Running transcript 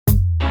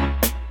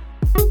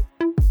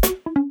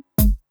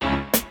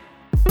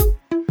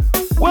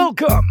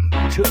Welcome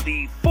to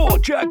the Four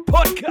Jack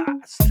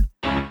Podcast.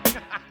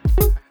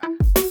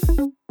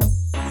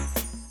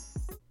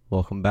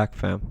 Welcome back,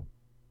 fam.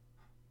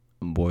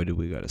 And boy, do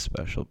we got a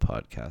special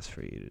podcast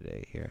for you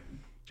today here.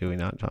 Do we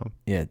not, Tom?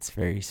 Yeah, it's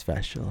very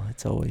special.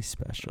 It's always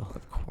special.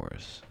 Of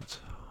course. It's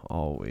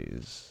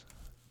always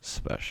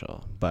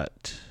special.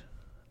 But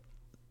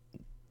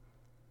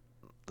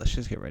let's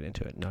just get right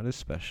into it. Not as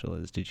special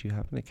as, did you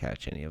happen to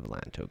catch any of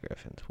Lanto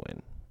Griffin's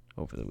win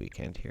over the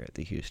weekend here at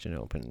the Houston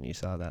Open? And you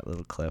saw that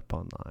little clip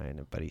online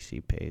of Buddy C.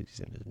 Page. He's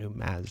in his new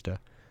Mazda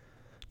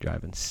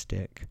driving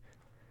stick.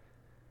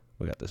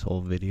 We got this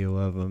whole video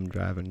of him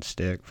driving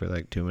stick for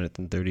like 2 minutes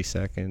and 30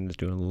 seconds,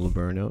 doing a little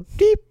burnout.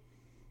 Deep.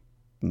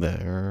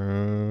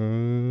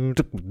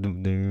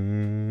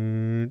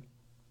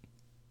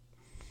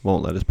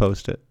 Won't let us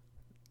post it.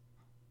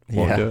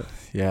 Won't do it.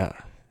 Yeah.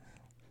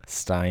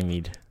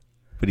 Stymied.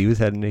 But he was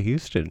heading to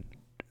Houston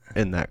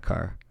in that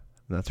car.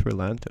 And that's where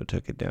Lanto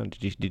took it down.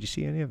 Did you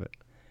see any of it?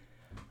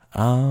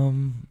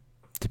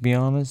 To be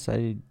honest,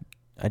 I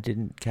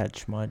didn't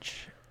catch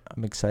much.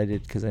 I'm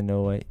excited because I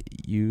know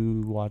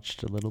you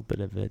watched a little bit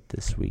of it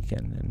this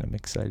weekend, and I'm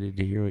excited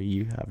to hear what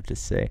you have to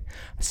say.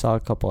 I saw a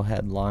couple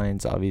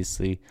headlines.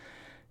 Obviously,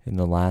 in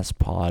the last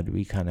pod,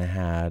 we kind of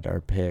had our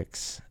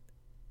picks,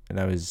 and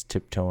I was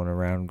tiptoeing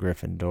around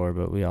GriffinDOR,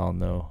 but we all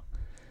know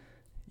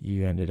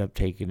you ended up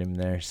taking him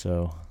there,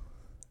 so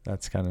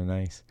that's kind of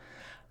nice.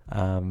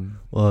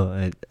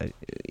 Well,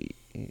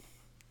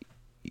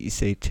 you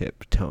say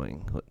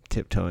tiptoeing.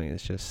 Tiptoeing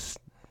is just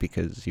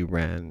because you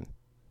ran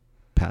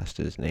past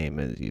his name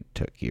as you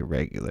took your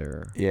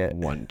regular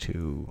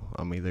 1-2.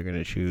 I'm either going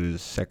to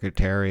choose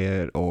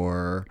Secretariat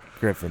or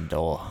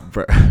GriffinDOR.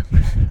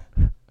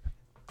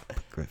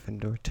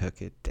 GriffinDOR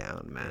took it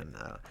down, man.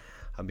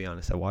 I'll be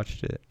honest, I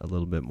watched it a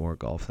little bit more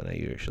golf than I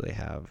usually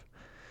have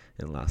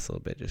in the last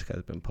little bit just because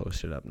I've been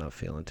posted up, not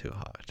feeling too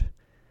hot.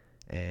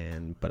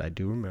 But I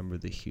do remember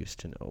the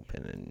Houston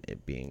Open and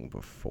it being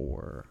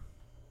before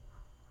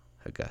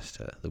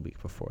Augusta, the week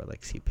before,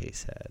 like C-Pay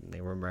said, and they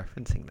were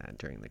referencing that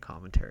during the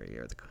commentary,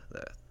 or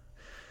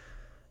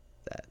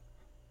that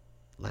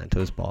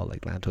Lanto's ball,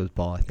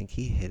 I think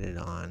he hit it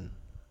on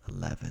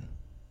 11.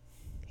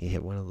 He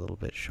hit one a little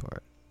bit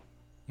short.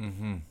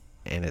 Mm-hmm.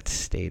 And it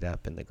stayed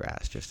up in the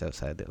grass just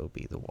outside the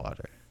OB, the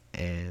water.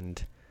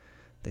 And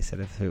they said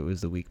if it was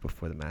the week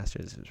before the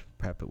Masters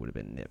prep, it would have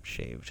been nipped,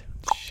 shaved.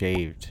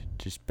 Shaved,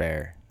 just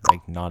bare.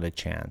 Like, not a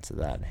chance of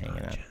that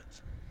hanging up.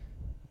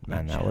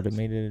 Man, that would have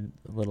made it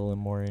a little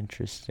more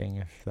interesting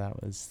if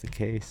that was the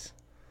case.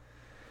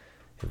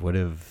 It would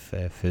have,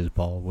 if his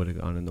ball would have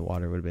gone in the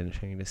water, would have been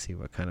interesting to see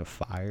what kind of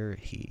fire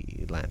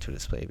Lanto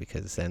displayed,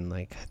 because then,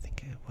 like, I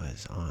think it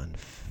was on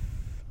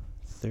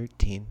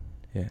 13.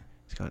 Yeah.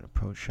 He's got an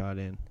approach shot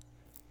in,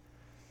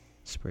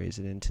 sprays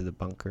it into the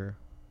bunker,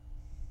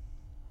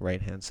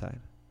 right-hand side,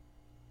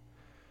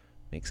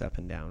 makes up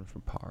and down for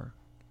par.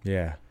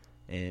 Yeah.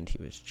 And he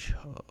was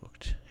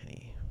choked, and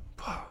he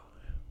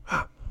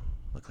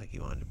looked like he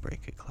wanted to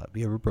break a club.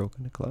 You ever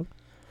broken a club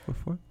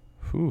before?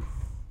 Whew.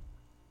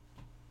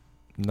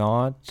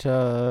 Not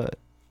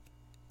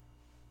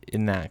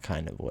in that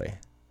kind of way.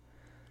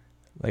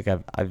 Like,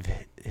 I've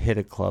hit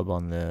a club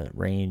on the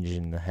range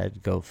and the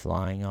head go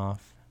flying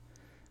off,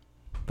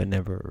 but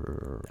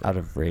never out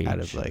of rage. Out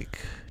of, like,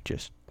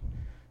 just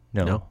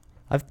no.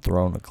 I've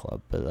thrown a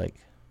club, but like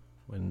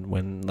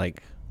when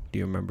like, do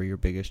you remember your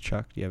biggest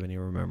chuck? Do you have any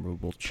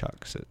memorable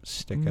chucks that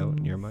stick out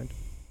in your mind?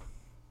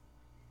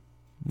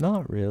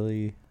 Not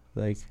really.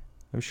 Like,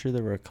 I'm sure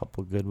there were a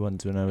couple good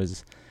ones when I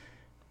was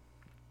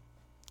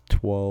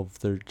 12,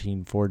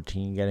 13,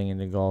 14, getting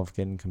into golf,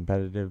 getting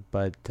competitive.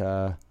 But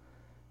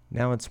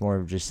now it's more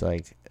of just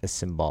like a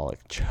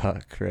symbolic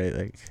chuck, right?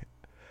 Like,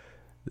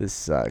 this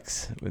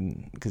sucks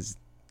because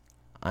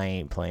I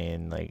ain't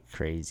playing like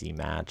crazy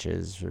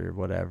matches or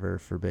whatever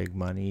for big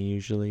money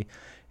usually.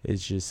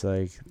 It's just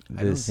like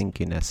I don't think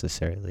you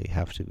necessarily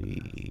have to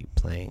be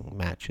playing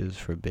matches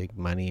for big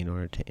money in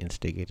order to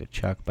instigate a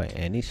chuck by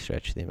any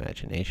stretch of the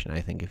imagination.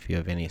 I think if you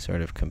have any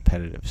sort of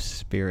competitive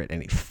spirit,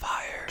 any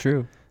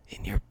fire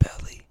in your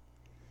belly,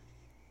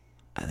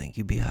 I think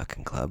you'd be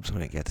hucking clubs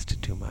when it gets to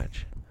too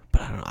much.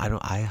 But I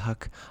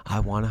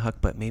want to huck,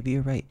 but maybe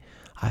you're right.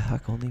 I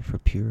huck only for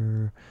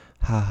pure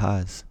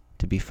ha-has.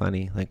 To be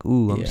funny, like,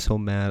 ooh, I'm so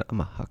mad, I'm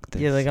gonna huck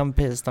this. Yeah, like, I'm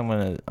pissed, I'm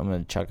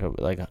gonna chuck it.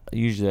 Like,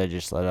 usually I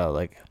just let out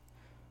like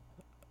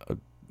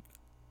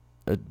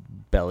a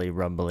belly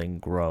rumbling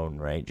groan,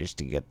 right, just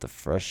to get the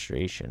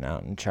frustration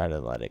out and try to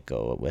let it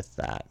go with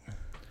that.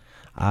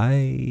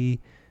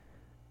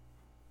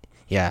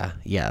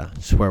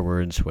 Swear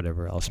words,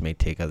 whatever else may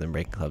take other than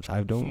breaking clubs.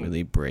 I don't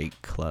really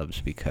break clubs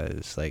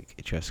because, like,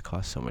 it just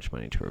costs so much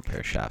money to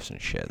repair shafts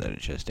and shit that it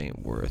just ain't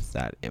worth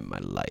that in my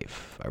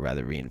life. I'd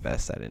rather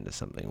reinvest that into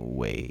something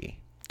way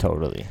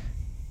totally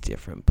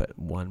different. But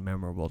one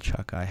memorable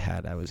chuck I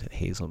had, I was at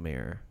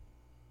Hazelmere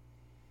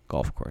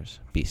Golf Course,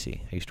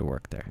 BC. I used to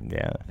work there.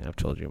 Yeah. And I've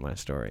told you my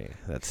story.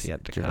 That's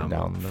yet to driven come.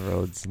 Down the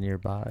roads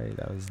nearby.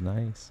 That was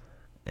nice.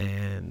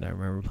 And I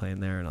remember playing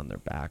there, and on their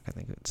back, I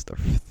think it's their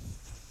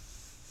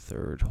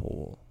third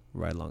hole,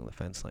 right along the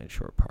fence line,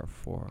 short par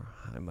 4.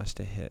 I must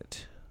have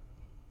hit,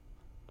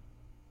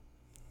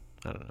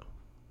 I don't know,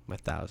 my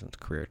 1,000th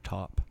career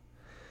top.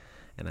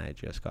 And I had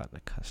just gotten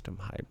a custom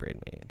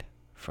hybrid made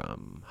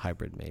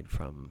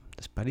from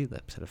this Buddy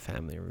Lips at a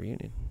family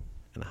reunion.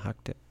 And I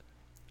hucked it.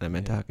 And I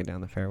meant to huck it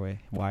down the fairway,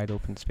 wide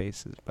open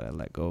spaces, but I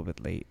let go of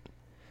it late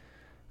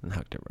and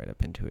hucked it right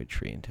up into a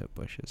tree, into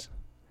bushes.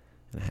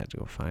 And I had to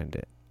go find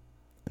it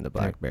in the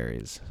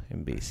blackberries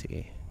in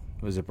BC.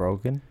 Was it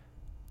broken?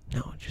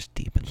 No, just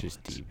deep in the Just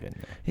woods. deep in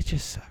there. It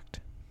just sucked.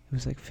 It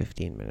was like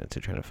 15 minutes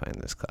of trying to find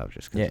this club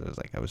just because it was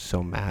like I was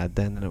so mad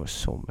then, and I was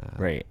so mad.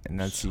 Right, and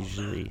that's So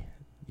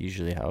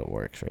usually how it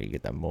works, right? You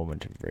get that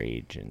moment of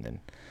rage, and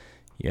then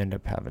you end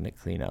up having to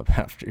clean up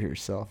after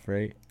yourself,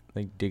 right?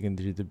 Like digging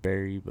through the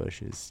berry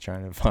bushes,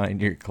 trying to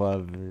find your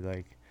club, or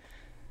like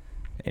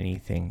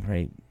anything,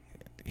 right?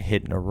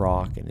 Hitting a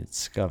rock and it's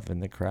scuffing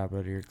the crap out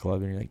of your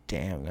club, and you're like,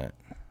 damn, that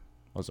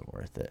wasn't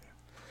worth it.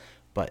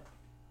 But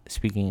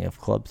speaking of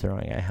club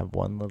throwing, I have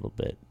one little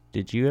bit.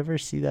 Did you ever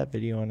see that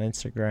video on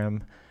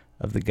Instagram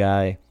of the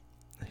guy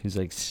who's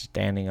like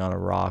standing on a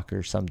rock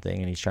or something,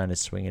 and he's trying to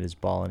swing at his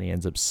ball, and he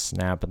ends up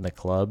snapping the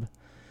club,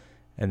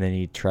 and then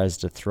he tries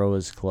to throw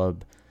his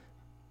club,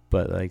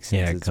 but like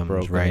since it's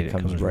broken, it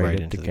comes right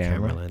into the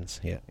camera lens.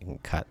 Yeah,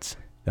 and cuts.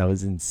 That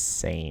was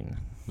insane.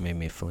 Made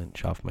me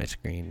flinch off my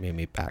screen. Made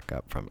me back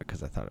up from it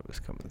because I thought it was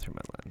coming through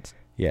my lens.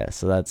 Yeah,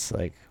 so that's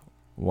like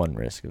one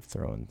risk of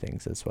throwing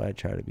things. That's why I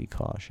try to be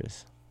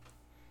cautious.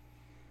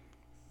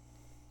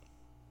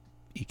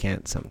 You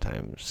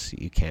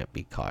can't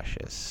be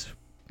cautious.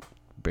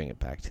 Bring it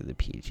back to the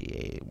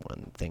PGA.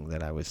 One thing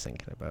that I was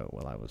thinking about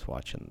while I was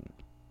watching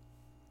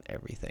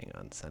everything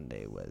on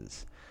Sunday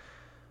was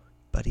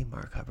Buddy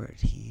Mark Hubbard.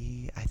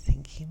 I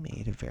think he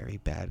made a very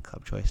bad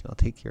club choice, and I'll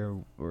take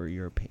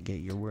get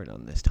your word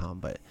on this,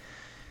 Tom, but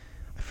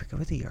I forget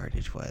what the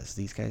yardage was.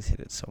 These guys hit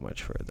it so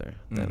much further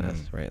than us,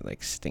 right?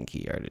 Like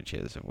stinky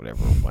yardages of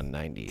whatever,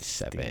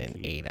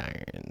 197, 8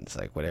 irons,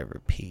 like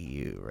whatever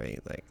PU, right?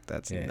 Like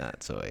that's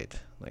nutsoid.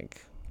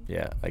 Like,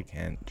 yeah, I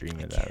can't dream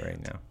of that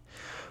right now.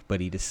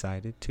 But he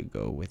decided to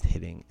go with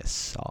hitting a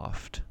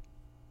soft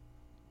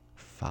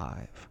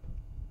 5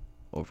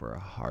 over a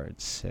hard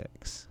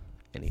 6,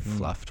 and he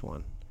fluffed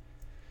one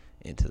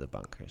into the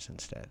bunkers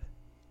instead.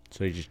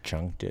 So he just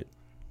chunked it.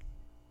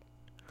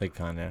 Like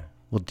kind of.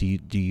 Well, do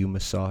you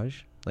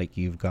massage? Like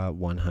you've got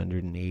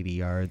 180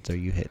 yards. Are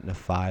you hitting a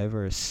 5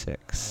 or a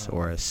 6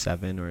 or a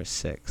 7 or a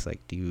 6?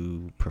 Like, do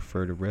you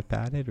prefer to rip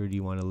at it, or do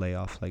you want to lay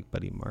off like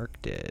Buddy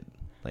Mark did?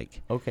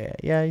 Like, okay,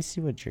 yeah, I see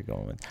what you're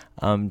going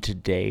with.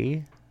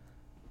 Today,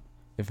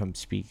 if I'm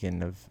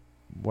speaking of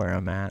where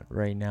I'm at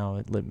right now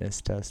at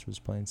Litmus Test, was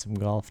playing some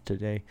golf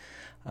today.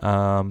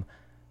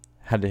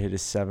 Had to hit a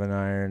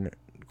 7-iron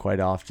quite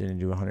often and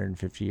do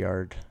 150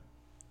 yard.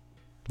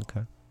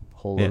 Okay.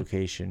 Whole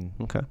location.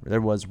 Okay.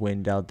 There was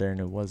wind out there and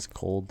it was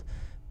cold,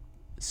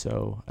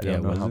 so I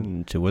don't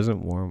know it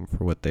wasn't warm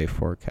for what they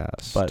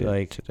forecast. But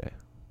like today,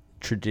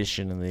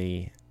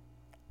 traditionally,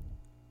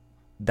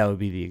 that would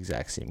be the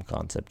exact same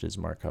concept as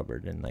Mark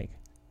Hubbard, and like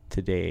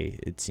today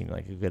it seemed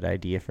like a good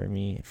idea for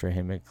me. For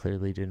him, it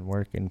clearly didn't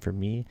work, and for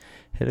me,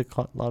 hit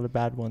a lot of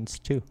bad ones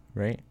too.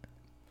 Right?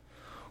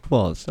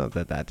 Well, it's not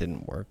that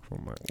didn't work for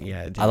Mark.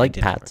 Yeah, I like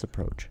Pat's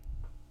approach.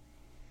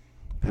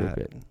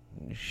 Pat,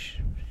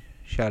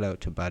 shout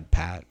out to Bud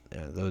Pat.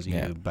 Those of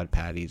you, Bud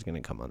Pat, he's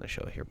going to come on the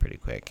show here pretty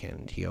quick,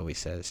 and he always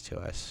says to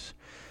us,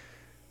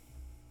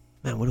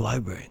 man, what do I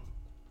bring?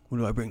 What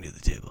do I bring to the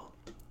table?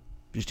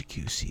 Just a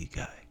QC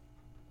guy.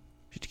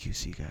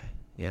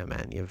 Yeah,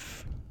 man, you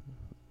have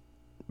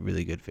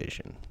really good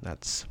vision.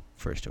 That's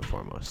first and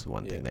foremost the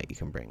one thing that you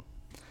can bring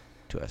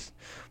to us.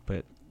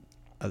 But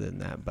other than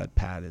that, Bud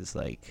Pat is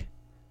like,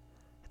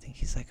 I think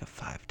he's like a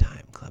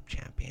 5-time club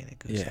champion at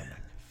Goose.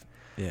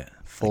 Yeah,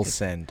 full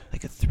send.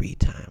 Like a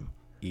 3-time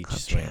each club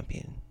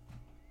champion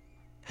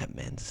at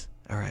men's,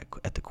 or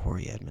at the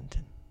Quarry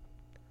Edmonton.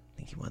 I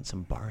think he won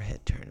some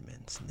barhead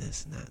tournaments and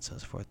this and that and so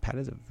forth. Pat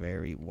is a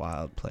very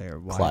wild player.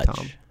 Why,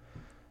 Tom?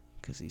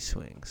 Because he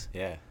swings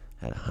at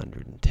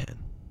 110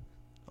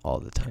 all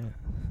the time.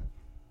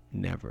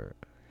 Never.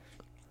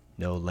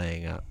 No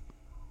laying up.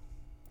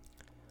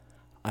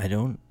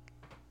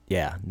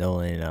 No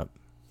laying up.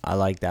 I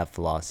like that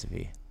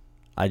philosophy.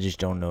 I just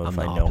don't know if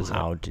I know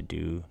how to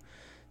do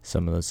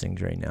some of those things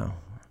right now.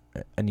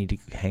 I need to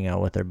hang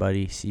out with our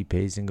buddy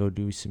C-Pays and go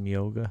do some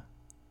yoga.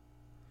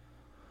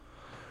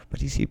 But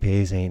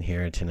C-Pays ain't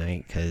here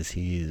tonight because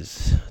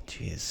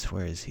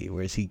where is he?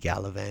 Where is he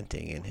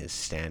gallivanting in his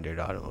standard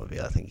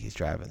automobile? I think he's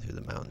driving through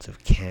the mountains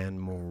of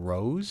Canmore,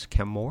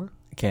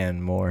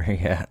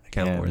 yeah.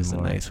 Canmore is a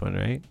nice one,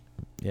 right?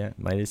 Yeah,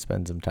 might have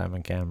spent some time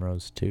on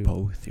Camrose too.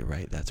 Both, you're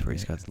right. That's where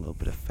he's got a little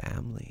bit of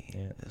family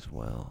as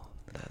well.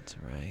 That's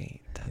right.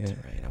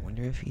 I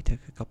wonder if he took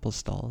a couple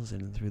stalls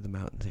in and through the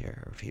mountains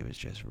here, or if he was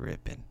just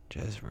ripping.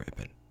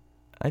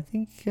 I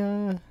think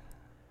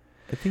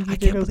he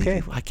did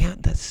okay. I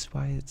can't. This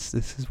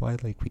is why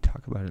like we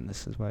talk about it, and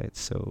this is why it's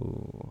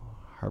so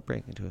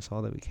heartbreaking to us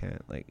all that we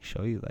can't like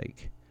show you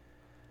like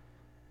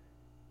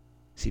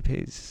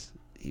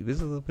he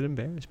was a little bit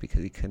embarrassed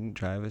because he couldn't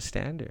drive a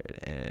standard,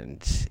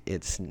 and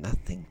it's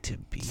nothing to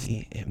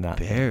be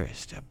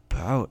embarrassed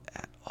about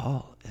at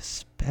all,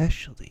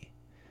 especially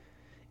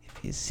if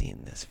you've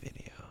seen this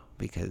video,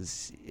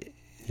 because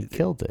he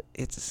killed it.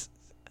 It's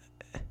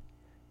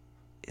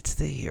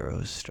the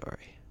hero's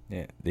story.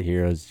 Yeah, the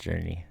hero's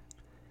journey.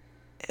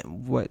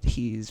 And what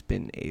he's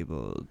been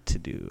able to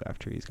do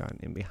after he's gotten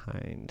in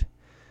behind,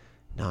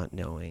 not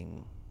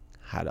knowing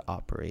how to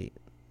operate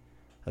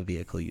a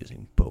vehicle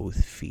using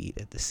both feet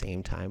at the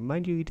same time.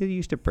 Mind you, he did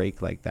used to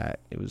brake like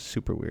that. It was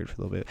super weird for a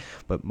little bit,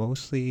 but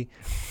mostly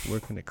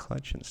working the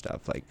clutch and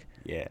stuff. Like,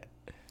 yeah,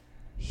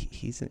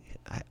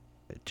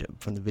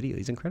 from the video,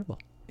 he's incredible.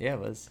 Yeah, it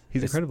was.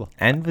 He's incredible.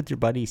 And with your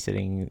buddy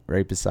sitting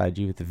right beside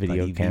you with the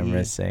video Buddy camera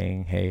V.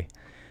 saying, "Hey,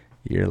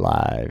 you're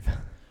live."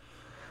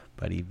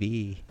 Buddy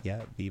V,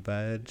 yeah,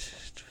 V-Bud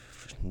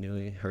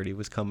heard he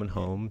was coming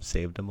home,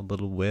 saved him a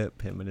little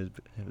whip. Him and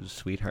his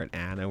sweetheart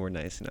Anna were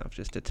nice enough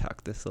just to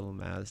tuck this little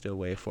Mazda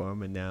away for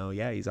him, and now,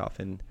 yeah, he's off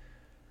in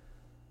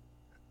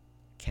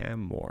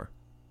Canmore.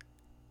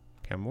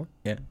 Canmore?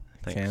 Yeah,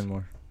 Thanks.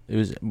 Canmore. It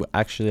was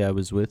actually, I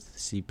was with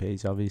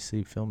CPAs,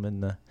 obviously filming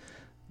the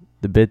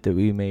bit that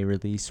we may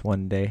release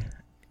one day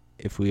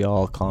if we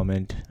all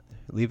comment.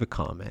 Leave a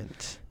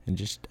comment and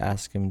just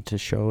ask him to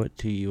show it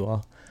to you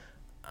all.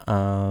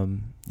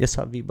 Yes,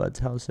 saw V-Bud's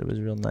house. It was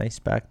real nice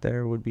back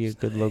there. Would be a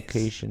good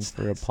location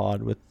for a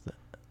pod with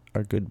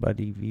our good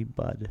buddy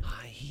V-Bud.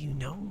 You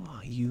know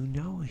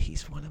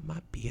he's one of my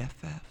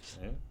BFFs.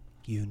 Yeah.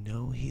 You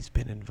know he's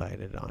been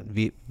invited on.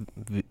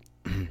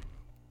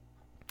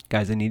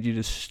 Guys, I need you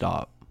to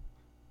stop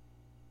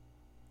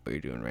what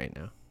you're doing right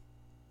now.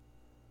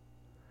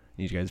 I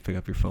need you guys to pick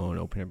up your phone,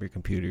 open up your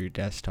computer, your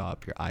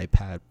desktop, your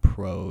iPad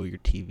Pro, your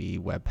TV,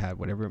 webpad,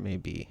 whatever it may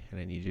be, and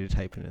I need you to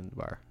type it in the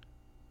bar.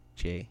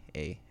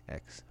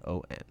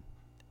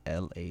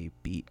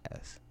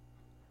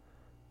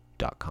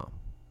 JacksonLabs.com.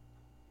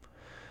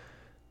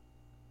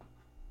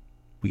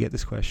 We get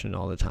this question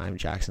all the time,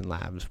 Jackson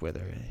Labs,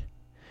 whether it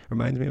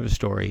reminds me of a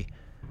story,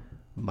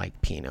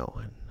 Mike Pino,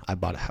 and I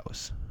bought a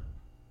house.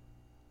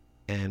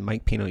 And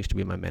Mike Pino used to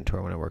be my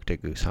mentor when I worked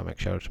at Goose Hummock.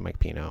 Shout out to Mike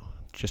Pino.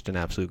 Just an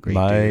absolute great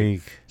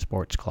dude.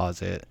 Sports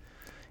closet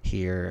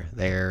here,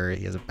 there.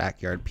 He has a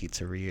backyard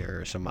pizzeria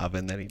or some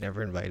oven that he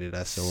never invited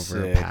us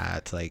over. Sick.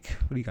 Pat, like,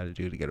 what do you got to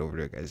do to get over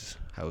to a guy's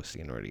house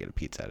in order to get a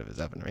pizza out of his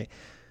oven, right?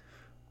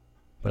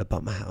 But I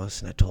bought my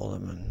house, and I told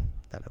him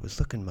that I was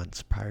looking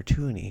months prior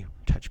to, and he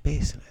touched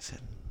base, and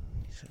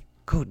he said,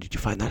 "Cool, did you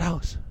find that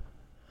house?"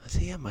 I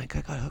said, "Yeah, Mike,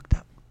 I got hooked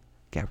up.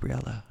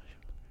 Gabriella,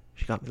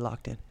 she got me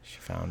locked in." She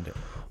found it.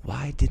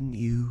 "Why didn't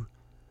you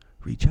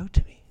reach out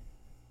to me?"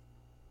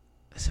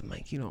 I said,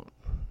 "Mike, you don't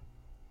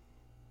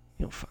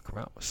fuck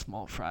around with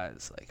small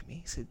fries like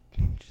me." He said,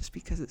 "Just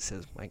because it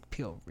says Mike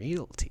Peel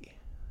Realty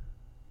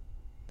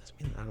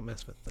doesn't mean I don't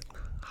mess with the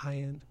high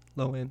end,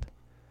 low end.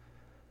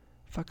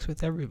 Fucks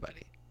with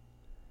everybody."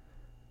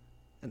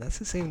 And that's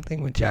the same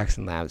thing with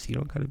Jackson Labs. You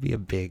don't got to be a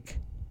big,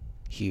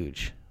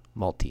 huge,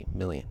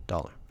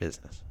 multi-million-dollar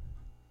business.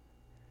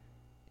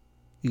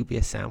 You could be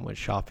a sandwich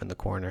shop in the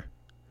corner.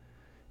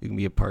 You can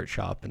be a part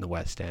shop in the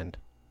West End.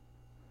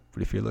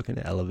 But if you're looking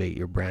to elevate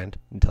your brand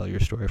and tell your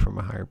story from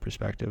a higher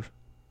perspective,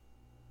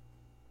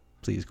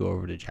 please go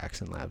over to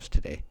Jackson Labs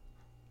today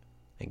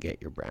and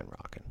get your brand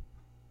rocking.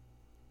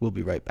 We'll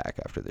be right back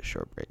after this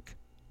short break.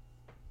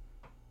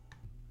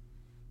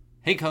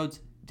 Hey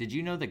Codes, did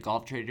you know that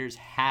Golf Traders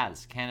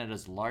has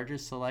Canada's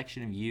largest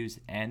selection of used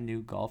and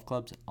new golf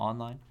clubs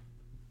online?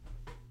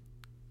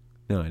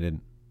 No, I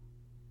didn't.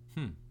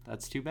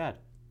 That's too bad.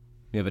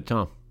 Yeah, but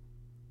Tom,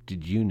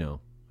 did you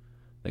know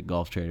that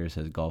Golf Traders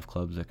has golf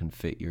clubs that can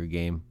fit your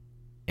game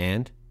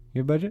and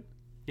your budget?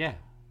 Yeah,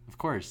 of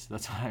course.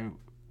 That's why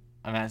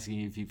I'm asking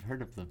you if you've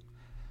heard of them.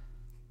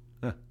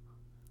 Huh.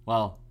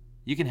 Well,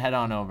 you can head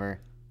on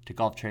over to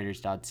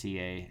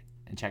golftraders.ca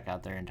and check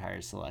out their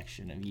entire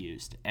selection of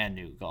used and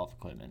new golf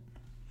equipment.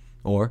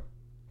 Or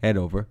head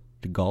over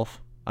to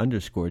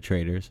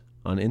golf_traders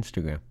on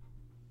Instagram.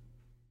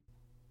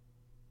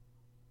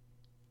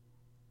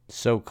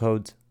 So,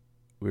 Codes,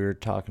 we were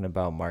talking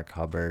about Mark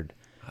Hubbard.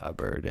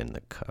 Hubbard in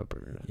the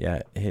cupboard.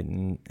 Yeah,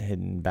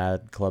 hitting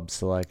bad club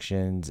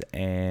selections,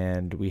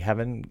 and we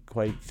haven't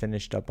quite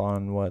finished up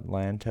on what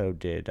Lanto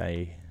did.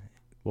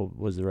 What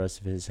was the rest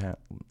of his?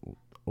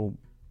 Well,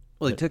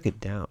 he took it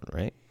down,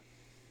 right?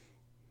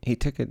 He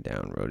took it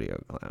down,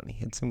 Rodeo Clown. He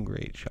had some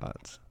great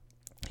shots.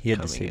 He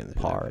had to say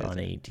par on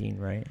 18,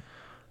 right?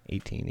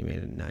 18. He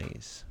made a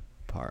nice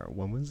par.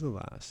 When was the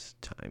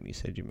last time you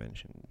said you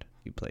mentioned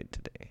you played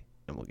today?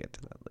 And we'll get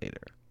to that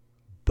later.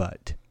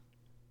 But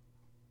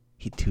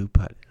he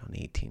two-putted on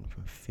 18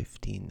 from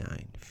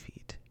 59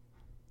 feet.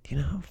 Do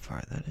you know how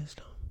far that is,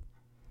 Tom?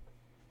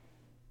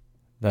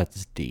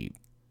 That's deep.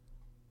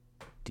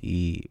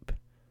 Deep.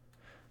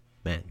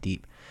 Man,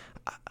 deep.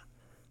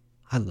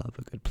 I love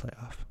a good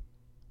playoff.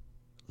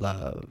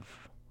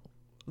 Love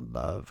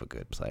a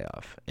good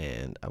playoff.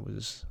 And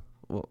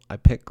I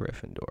picked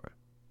GriffinDOR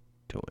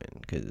to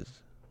win, because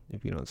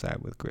if you don't side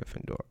with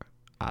GriffinDOR,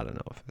 I don't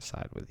know if I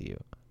side with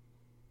you.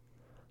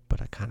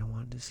 But I kind of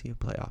wanted to see a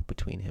playoff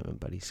between him and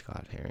buddy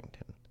Scott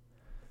Harrington.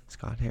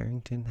 Scott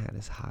Harrington had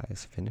his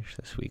highest finish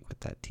this week with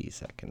that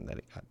T-second that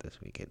he got this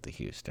week at the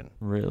Houston.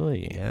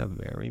 Really? Yeah,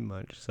 very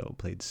much so.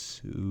 Played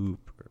super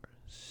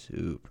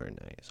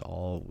nice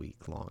all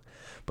week long.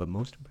 But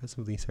most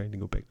impressively, starting to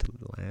go back to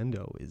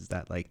Lanto, is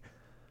that, like,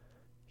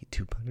 he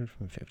 2-putted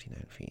from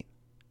 59 feet.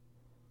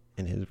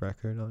 And his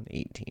record on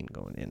 18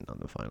 going in on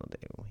the final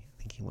day, I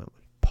think he went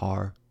with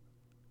par,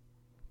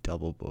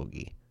 double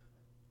bogey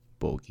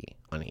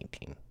on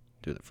 18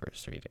 through the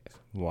first 3 days.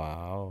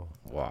 Wow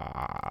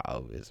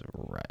Is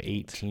right.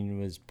 18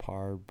 was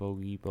par,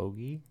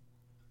 bogey.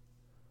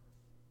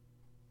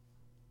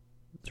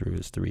 Through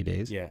his 3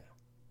 days? Yeah.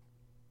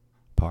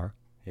 Par,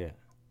 Yeah.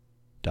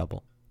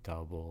 double.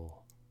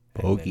 Bogey.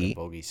 And then the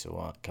bogey,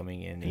 so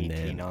coming in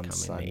 18 on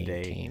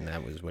Sunday. 18,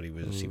 that was what he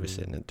was. He was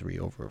sitting at 3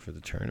 over for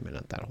the tournament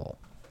at that hole.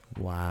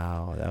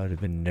 Wow, that would have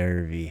been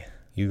nervy.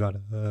 You got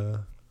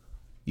a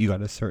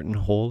certain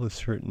hole,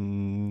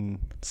 something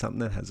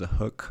that has a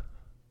hook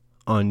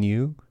on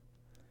you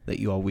that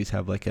you always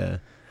have like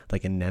a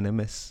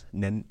nemesis.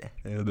 I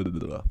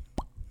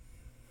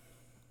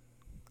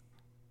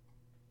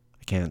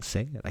can't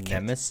say it.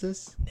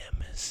 Nemesis?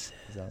 Nemesis.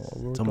 Is that what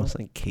we're It's almost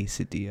like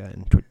quesadilla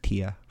and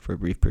tortilla. For a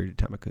brief period of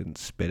time, I couldn't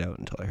spit out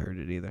until I heard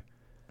it either.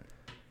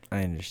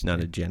 I understand. Not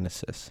a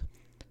genesis.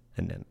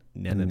 And then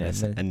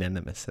nemesis.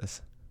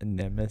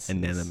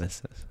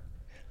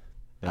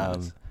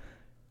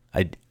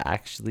 I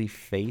actually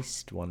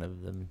faced one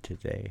of them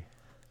today.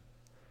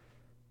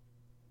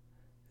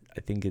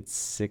 I think it's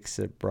 6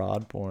 at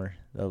Broadmoor.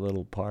 That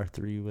little par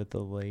 3 with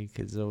the lake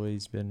has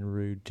always been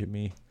rude to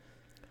me.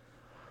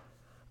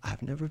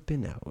 I've never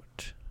been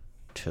out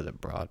to the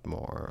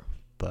Broadmoor,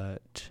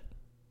 but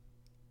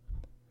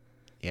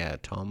yeah,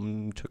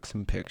 Tom took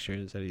some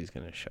pictures that he's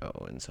going to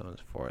show and so on and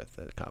so forth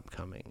at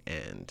upcoming,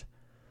 and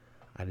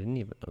I didn't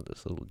even know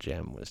this little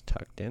gem was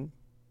tucked in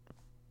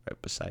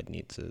right beside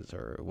Nietzsche's,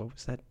 or what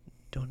was that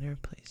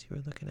donair place you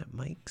were looking at,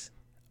 Mike's?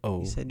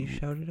 Oh, you said you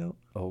shouted out?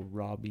 Oh,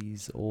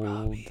 Robbie's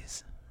old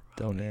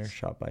donair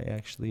shop. I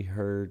actually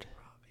heard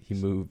he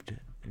moved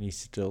and he's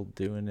still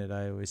doing it.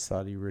 I always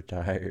thought he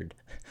retired.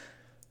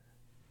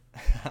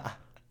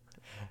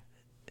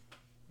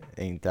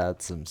 Ain't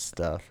that some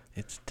stuff?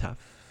 It's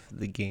tough.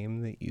 The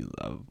game that you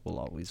love will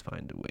always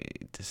find a way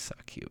to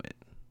suck you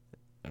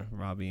in.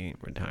 Robbie ain't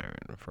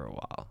retiring for a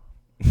while.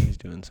 He's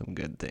doing some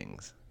good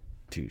things.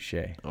 Touche.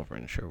 Over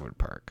in Sherwood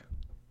Park.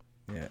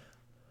 Yeah.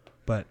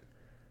 But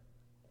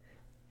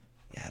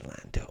yeah,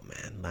 Lanto,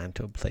 man.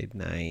 Lanto played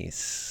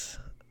nice.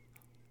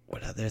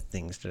 What other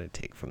things did I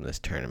take from this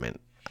tournament?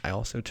 I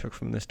also took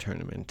from this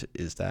tournament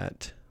is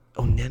that...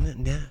 Oh,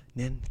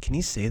 Nen, can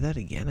you say that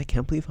again? I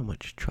can't believe how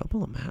much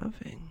trouble I'm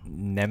having.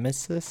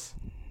 Nemesis?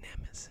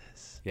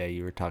 Nemesis. Yeah,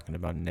 you were talking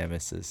about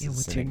Nemesis. Yeah,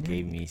 what's and your it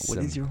gave name? me What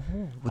is your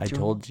hole? I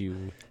told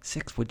you.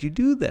 6. What'd you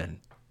do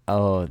then?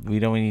 Oh, we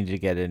don't need to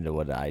get into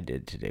what I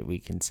did today. We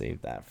can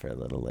save that for a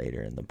little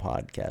later in the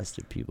podcast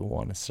if people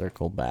want to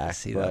circle back.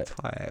 See, that's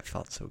why I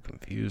felt so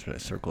confused when I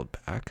circled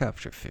back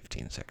after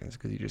 15 seconds,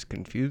 because you just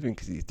confused me,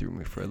 because you threw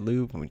me for a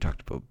loop, and we talked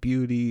about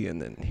beauty,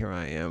 and then here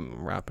I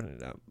am wrapping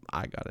it up.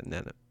 I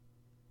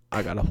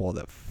got a hole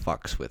that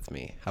fucks with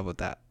me. How about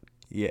that?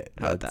 Yeah,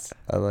 How about that?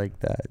 I like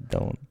that.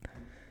 Don't.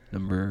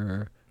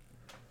 Have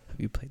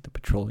you played the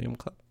Petroleum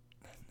Club?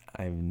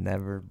 I've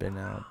never been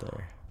out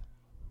there.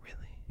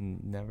 Really?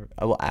 Never.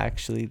 Well,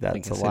 actually,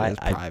 that's a lie. It's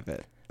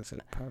private. It's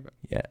private.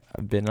 Yeah,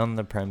 I've been on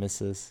the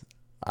premises.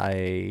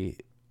 A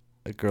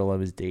girl I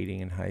was dating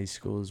in high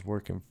school was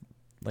working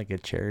like a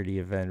charity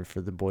event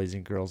for the Boys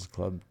and Girls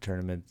Club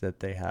tournament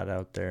that they had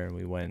out there, and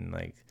we went and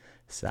like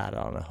sat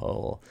on a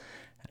hole,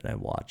 and I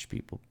watched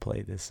people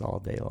play this all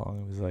day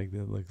long. It was like,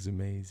 that looks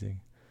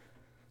amazing.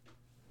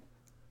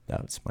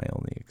 That was my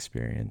only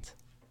experience.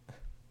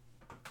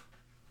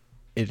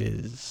 It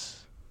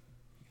is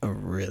a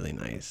really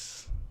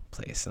nice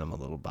place, and I'm a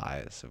little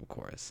biased, of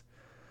course,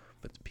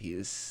 but the P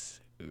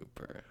is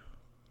super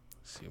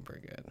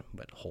good.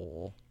 But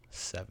hole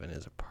 7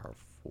 is a par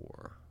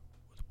 4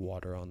 with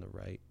water on the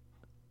right,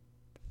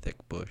 thick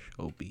bush,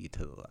 OB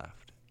to the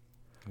left.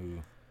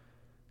 Ooh.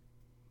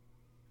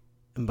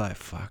 And by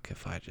fuck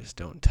if I just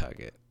don't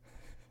tug it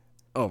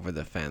over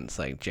the fence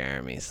like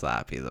Jeremy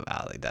Slappy the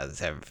Valley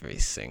does every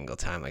single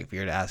time. Like, if you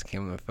were to ask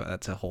him if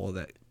that's a hole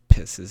that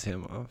pisses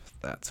him off,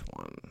 that's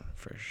one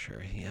for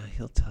sure. Yeah,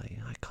 he'll tell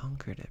you, I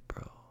conquered it,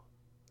 bro.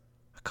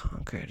 I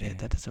conquered it.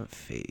 That doesn't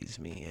faze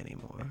me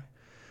anymore.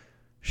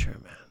 Sure,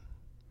 man.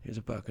 Here's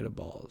a bucket of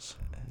balls.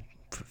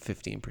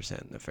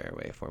 15% in the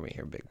fairway for me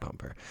here, big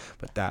pumper.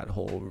 But that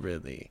hole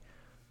really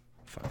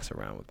fucks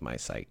around with my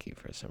psyche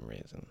for some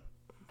reason.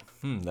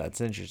 That's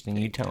interesting.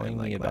 You telling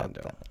me about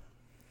Lanto. that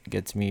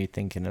gets me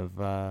thinking of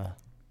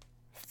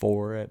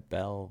 4 at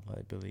Bell,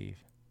 I believe.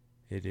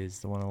 It is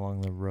the one along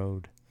the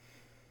road.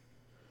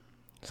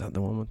 Is that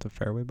the one with the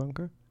fairway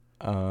bunker?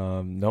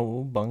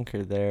 No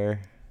bunker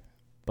there,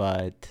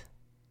 but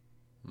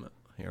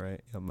You're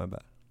right. Yeah, my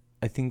bad.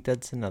 I think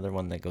that's another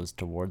one that goes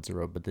towards the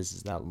road, but this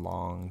is that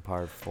long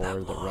par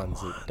 4 that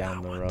runs it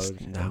down the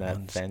road, and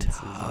that fence is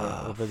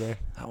over there.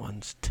 That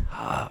one's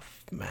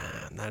tough,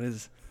 man. That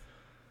is...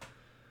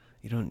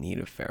 You don't need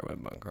a fairway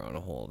bunker on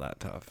a hole that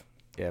tough.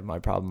 Yeah, my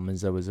problem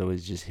is I was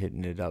always just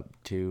hitting it up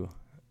 2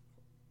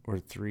 or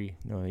 3.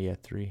 No, yeah,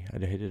 3.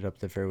 I'd hit it up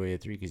the fairway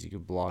at 3 because you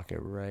could block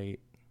it right.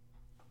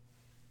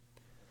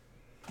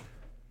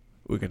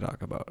 We could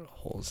talk about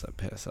holes that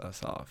piss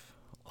us off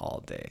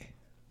all day.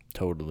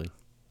 Totally.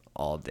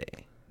 All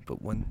day.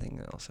 But one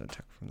thing I also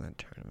took from that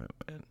tournament,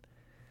 man,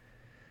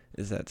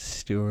 is that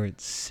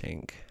Stuart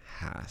Sink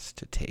has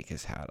to take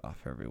his hat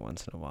off every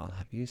once in a while.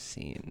 Have you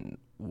seen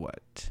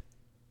what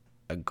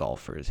a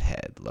golfer's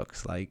head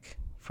looks like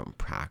from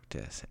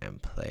practice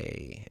and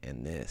play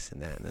and this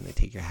and that, and then they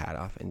take your hat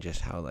off, and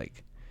just how,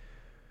 like,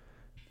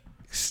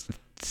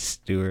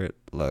 Stuart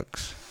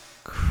looks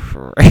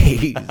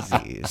crazy.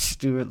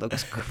 Stuart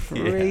looks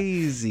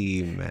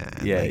crazy, man.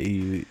 Yeah, like,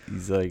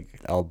 he's like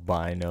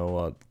albino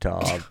up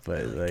top,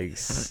 but like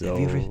so.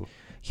 Have you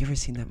ever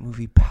seen that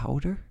movie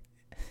Powder?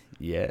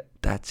 Yeah,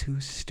 that's who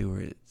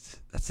Stuart's.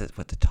 That's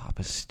what the top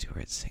of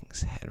Stuart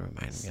Sink's head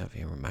reminded me of.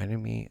 He reminded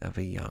me of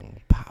a young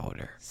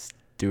Powder.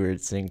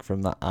 Stuart Sink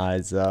from the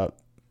eyes up.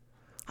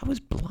 I was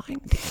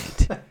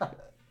blinded.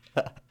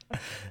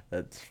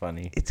 That's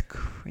funny. It's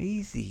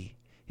crazy.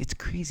 It's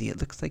crazy. It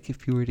looks like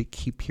if you were to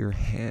keep your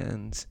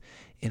hands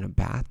in a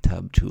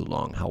bathtub too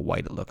long, how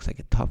white it looks. Like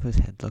the top of his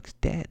head looks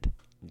dead.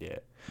 Yeah.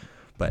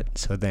 But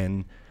so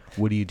then,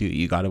 what do?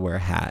 You got to wear a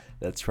hat.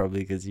 That's probably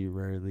because he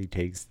rarely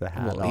takes the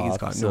hat off. He's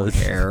got so no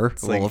hair.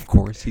 Well, like of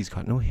course, he's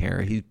got no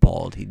hair. He's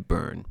bald. He'd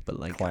burn. But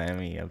like,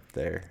 clammy up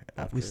there.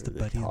 That was the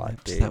Buddy hot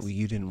Lips days. that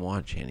you didn't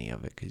watch any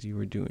of it because you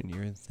were doing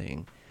your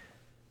thing.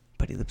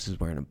 Buddy Lips is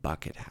wearing a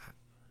bucket hat.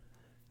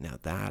 Now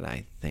that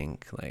I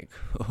think, like,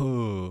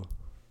 oh,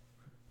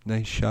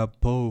 nice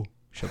chapeau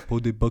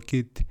de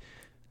bucket.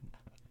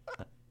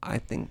 I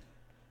think,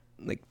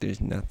 like, there's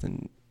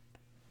nothing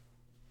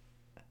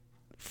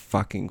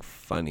fucking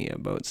funny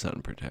about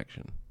sun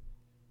protection.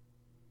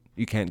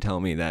 You can't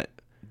tell me that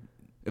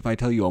if I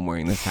tell you I'm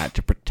wearing this hat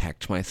to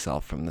protect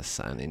myself from the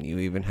sun, and you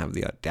even have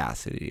the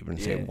audacity to even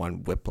say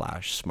one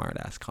whiplash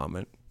smart-ass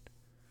comment, I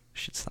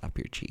should slap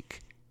your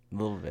cheek. A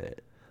little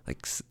bit.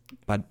 Like,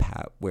 Bud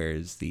Pat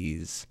wears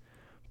these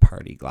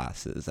party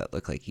glasses that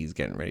look like he's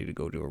getting ready to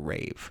go to a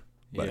rave,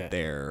 but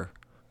they're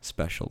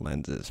special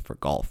lenses for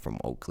golf from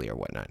Oakley or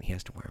whatnot, and he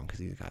has to wear them because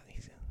he's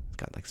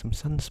got like some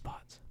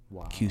sunspots.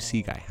 Wow.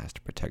 QC guy has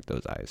to protect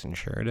those eyes,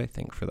 insured, I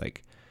think, for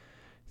like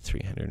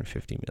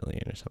 $350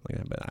 million or something like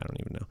that, but I don't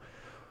even know.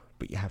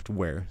 But you have to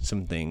wear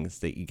some things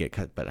that you get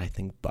cut. But I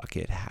think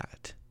bucket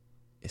hat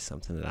is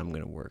something that I'm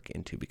going to work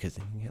into, because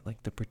then you get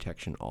like the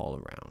protection all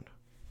around,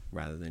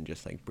 rather than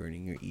just like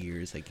burning your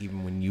ears. Like,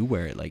 even when you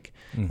wear it, like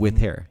with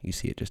hair, you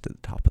see it just at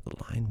the top of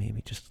the line,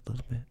 maybe just a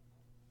little bit.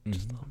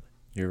 Just a little bit.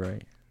 You're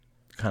right.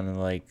 Kind of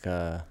like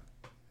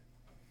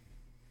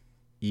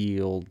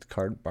old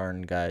cart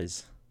barn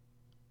guys.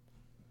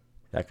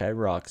 That guy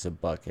rocks a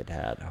bucket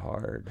hat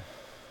hard.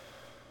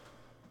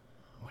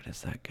 What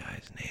is that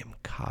guy's name?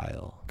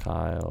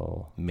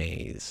 Kyle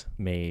Mays,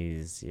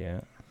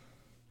 yeah.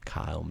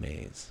 Kyle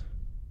Mays.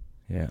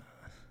 Yeah.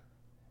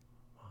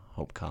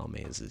 Hope Kyle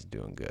Mays is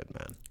doing good,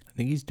 man. I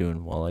think he's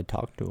doing well. I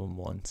talked to him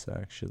once,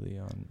 actually,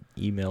 on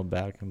email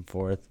back and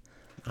forth.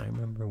 I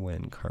remember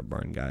when Cart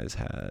Barn Guys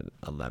had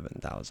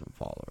 11,000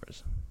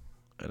 followers,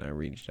 and I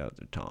reached out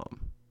to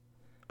Tom.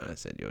 I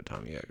said, yo,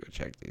 Tom, you gotta go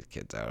check these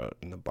kids out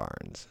in the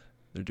barns.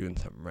 They're doing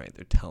something right.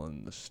 They're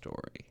telling the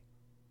story.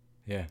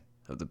 Yeah.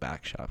 Of the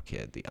Backshop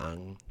Kid, the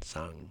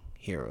unsung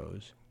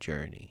hero's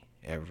journey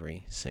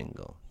every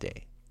single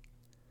day.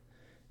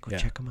 Go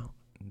check them out.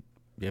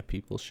 Yeah,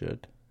 people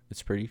should.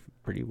 It's pretty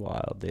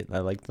wild. I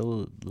like the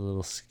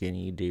little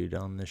skinny dude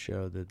on the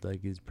show that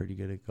like is pretty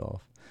good at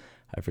golf.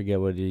 I forget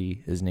what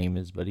his name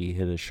is, but he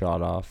hit a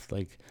shot off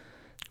like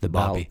the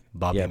Bobby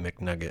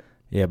McNugget.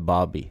 Yeah,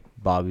 Bobby.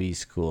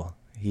 Bobby's cool.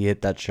 He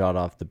hit that shot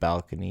off the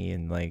balcony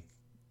in like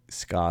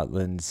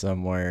Scotland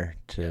somewhere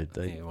to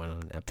like went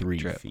on an epic 3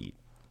 trip. feet.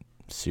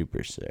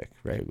 Super sick,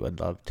 right? I'd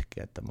love to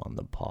get them on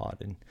the pod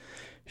and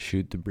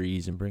shoot the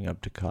breeze and bring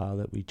up to Kyle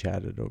that we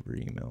chatted over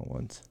email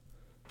once.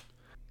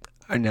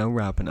 Are now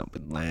wrapping up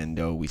with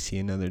Lanto. We see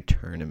another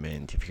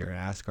tournament. If you were to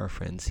ask our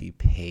friends, he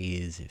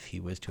pays. If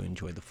he was to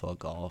enjoy the full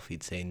golf,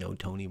 he'd say, no,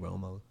 Tony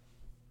Romo.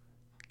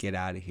 Get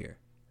out of here.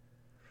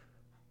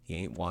 He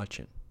ain't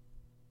watching.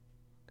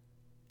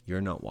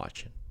 You're not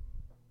watching.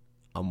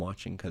 I'm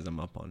watching because I'm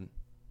up on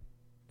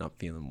not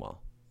feeling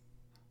well.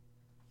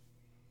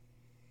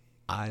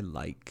 I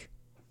like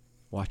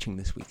watching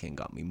this weekend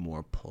got me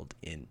more pulled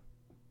in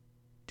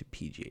to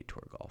PGA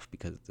Tour golf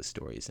because of the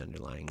stories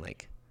underlying.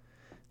 Like,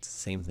 it's the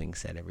same thing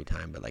said every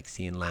time, but like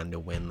seeing Lando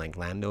win, like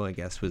Lando, I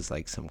guess, was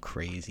like some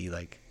crazy,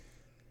 like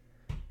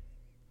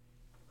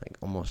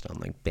almost on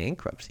like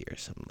bankruptcy or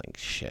some like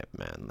shit,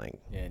 man. Like,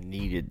 Yeah,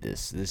 needed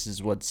this. This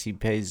is what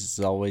C-Pays is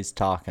always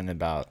talking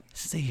about.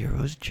 this is a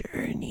hero's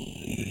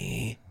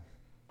journey.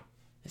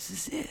 This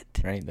is it.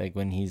 Right? Like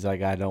when he's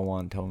like, I don't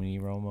want Tony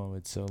Romo,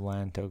 it's so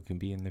Lanto can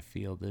be in the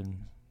field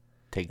and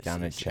take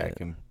down a check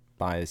and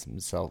buy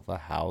himself a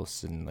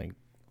house and like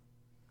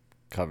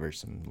cover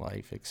some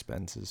life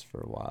expenses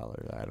for a while.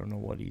 Or I don't know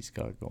what he's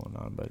got going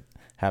on, but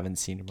haven't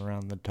seen him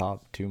around the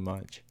top too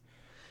much.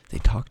 They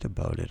talked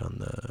about it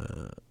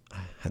on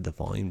I had the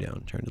volume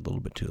down, turned a little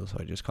bit too, so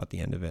I just caught the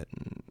end of it.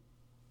 And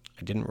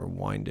I didn't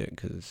rewind it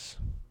because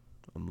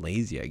I'm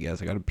lazy, I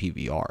guess. I got a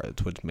PVR.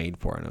 That's what it's made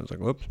for. And I was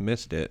like, whoops,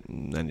 missed it.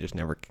 And then just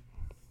never...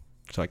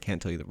 So I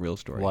can't tell you the real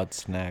story.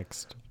 What's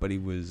next? But he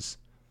was,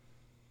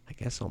 I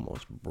guess,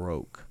 almost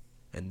broke.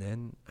 And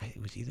then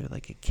it was either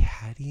like a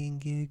caddying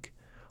gig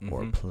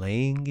or a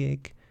playing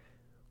gig.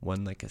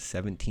 Won like a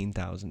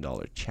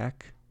 $17,000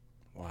 check.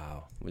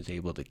 Wow. Was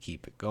able to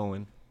keep it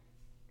going.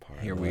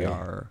 Parlay. Here we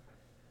are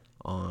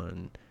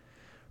on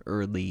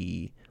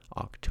early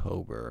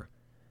October,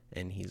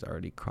 and he's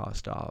already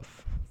crossed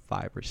off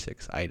 5 or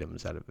 6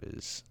 items out of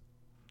his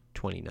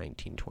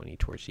 2019-20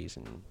 tour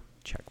season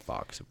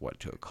checkbox of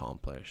what to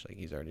accomplish. Like,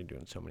 he's already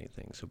doing so many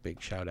things. So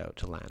big shout out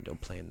to Lanto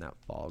playing that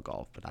fall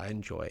golf. But I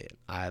enjoy it.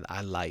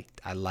 I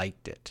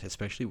liked it,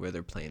 especially where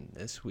they're playing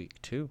this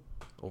week too,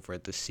 over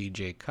at the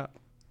CJ Cup.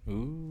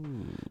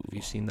 Ooh. Have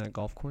you seen that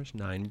golf course?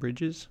 9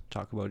 Bridges.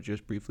 Talk about it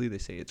just briefly. They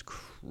say it's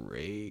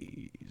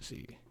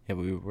crazy. Yeah,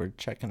 we were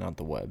checking out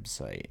the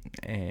website,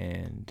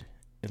 and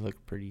it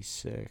looked pretty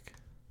sick.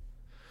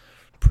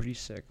 Pretty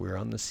sick. We were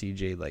on the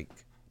CJ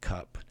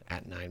Cup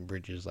at 9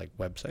 Bridges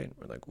website. And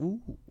we're like,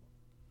 ooh,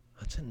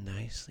 that's a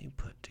nicely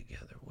put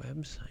together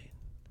website.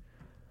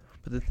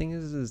 But the thing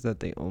is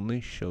that they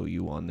only show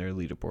you on their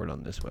leaderboard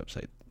on this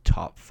website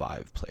top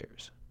 5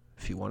 players.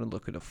 If you want to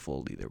look at a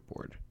full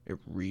leaderboard, it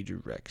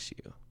redirects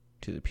you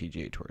to the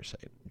PGA Tour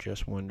site.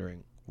 Just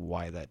wondering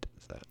why that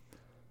does that.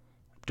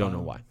 Don't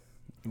know why.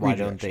 Why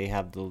don't they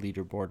have the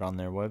leaderboard on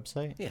their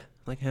website? Yeah,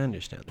 I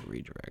understand the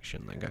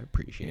redirection. I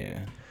appreciate it.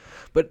 Yeah.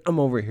 But I'm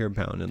over here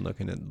pounding,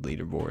 looking at the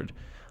leaderboard.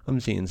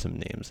 I'm seeing some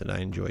names that I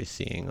enjoy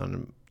seeing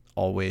on.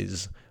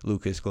 Always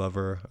Lucas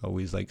Glover.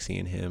 Always like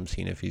seeing him,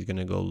 seeing if he's going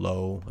to go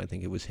low. I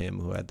think it was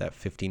him who had that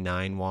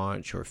 59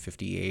 watch or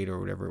 58 or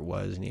whatever it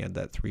was, and he had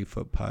that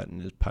 3-foot putt,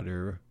 and his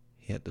putter,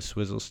 he had the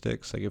swizzle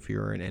sticks, like if you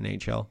were in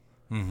NHL.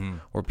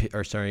 In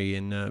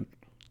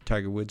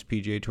Tiger Woods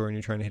PGA Tour and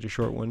you're trying to hit a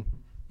short one.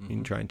 You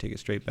can try and take it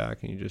straight back,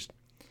 and you just...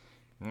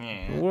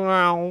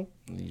 Wow.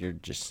 You're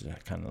just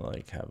kind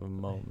of have a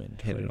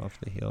moment. Hit it off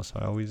the heel. So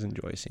I always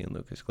enjoy seeing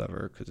Lucas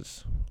Glover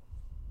because,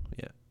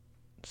 yeah.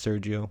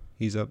 Sergio,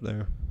 he's up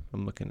there.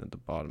 I'm looking at the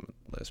bottom of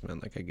the list, man.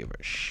 I give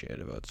a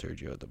shit about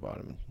Sergio at the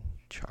bottom.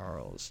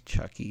 Charles,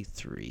 Chucky,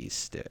 3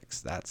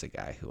 sticks. That's a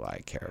guy who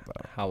I care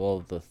about. How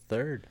old the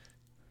third?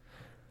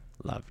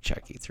 Love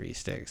Chucky, 3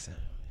 sticks.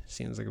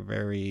 Seems like a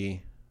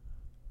very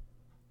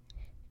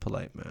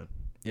polite man.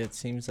 Yeah, it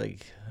seems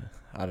like,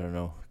 I don't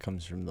know,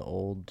 comes from the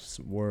old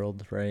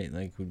world, right?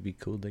 Would be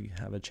cool to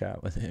have a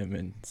chat with him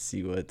and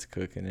see what's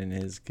cooking in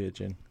his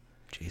kitchen.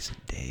 Jason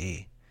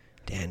Day,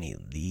 Danny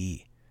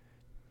Lee,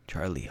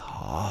 Charlie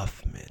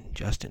Hoffman,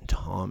 Justin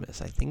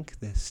Thomas. I think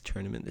this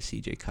tournament, the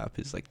CJ Cup,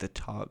 is the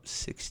top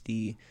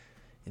 60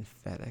 in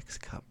FedEx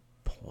Cup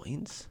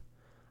points,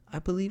 I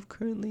believe,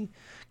 currently.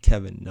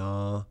 Kevin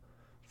Na,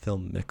 Phil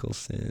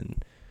Mickelson.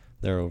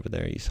 They're over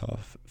there. You saw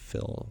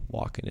Phil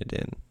walking it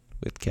in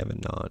with Kevin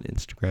Na on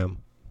Instagram.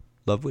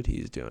 Love what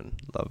he's doing.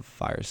 Love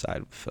Fireside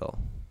with Phil.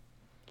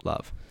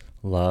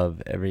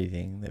 Love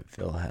everything that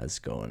Phil has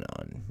going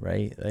on,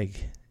 right?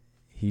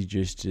 He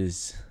just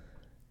is...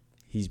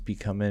 He's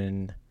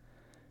becoming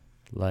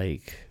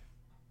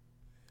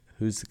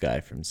who's the guy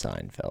from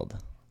Seinfeld?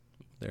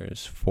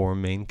 There's 4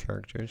 main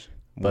characters,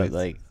 but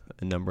with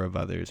a number of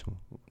others.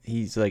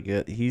 He's like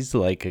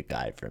a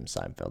guy from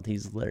Seinfeld.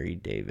 He's Larry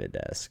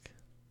David-esque,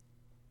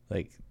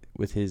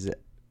 with his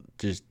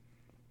just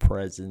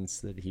presence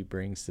that he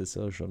brings to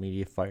social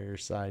media.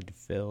 Fireside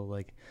Phil,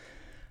 I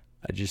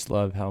just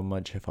love how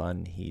much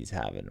fun he's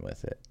having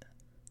with it.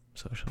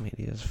 Social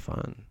media is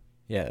fun.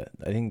 Yeah,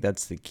 I think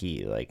that's the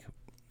key.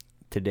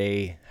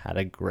 Today had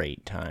a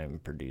great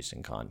time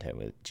producing content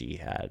with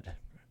Jihad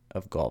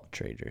of Golf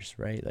Traders,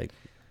 right?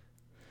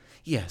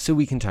 Yeah, so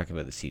we can talk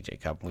about the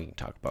CJ Cup. We can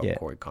talk about Yeah.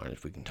 Corey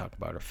Connors. We can talk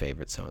about our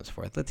favorites, so on and so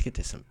forth. Let's get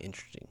to some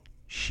interesting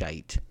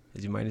shite.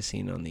 As you might have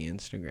seen on the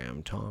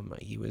Instagram, Tom,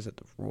 he was at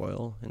the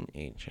Royal in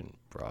Ancient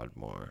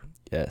Broadmoor.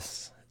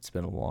 Yes, it's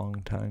been a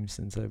long time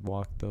since I've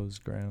walked those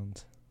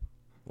grounds.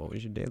 What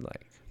was your day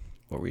like?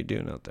 What were you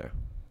doing out there?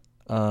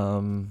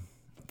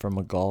 From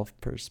a golf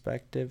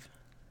perspective,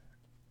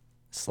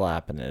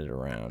 slapping it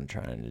around,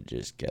 trying to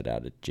just get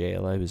out of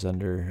jail. I was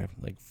under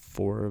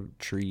 4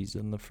 trees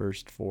in the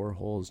first 4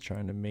 holes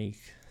trying to make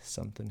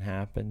something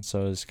happen.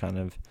 So it was kind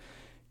of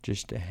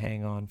just a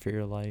hang on for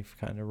your life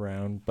kind of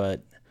round.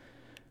 But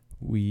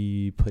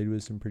we played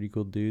with some pretty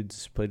cool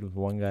dudes. Played with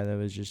one guy that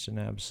was just an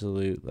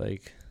absolute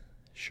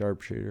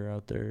sharpshooter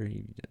out there.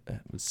 He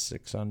was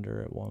 6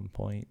 under at one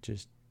point,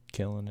 just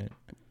killing it.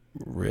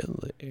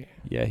 Really?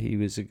 Yeah, he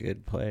was a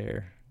good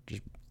player.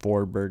 Just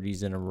 4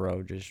 birdies in a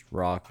row, just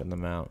rocking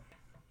them out.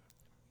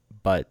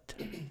 But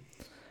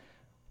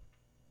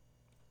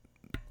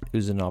it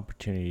was an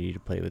opportunity to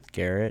play with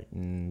Garrett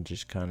and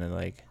just kind of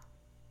like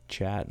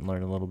chat and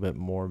learn a little bit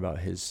more about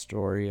his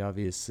story.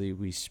 Obviously,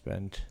 we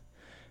spent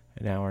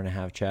an hour and a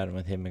half chatting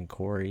with him and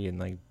Corey and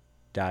like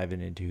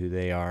diving into who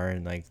they are,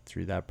 and like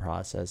through that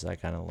process I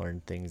kind of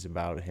learned things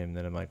about him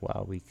that I'm like,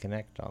 wow, we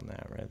connect on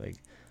that, right? Like,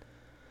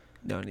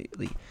 No,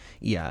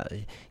 yeah,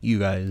 you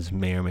guys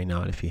may or may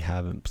not, if you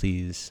haven't,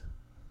 please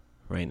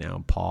right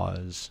now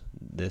pause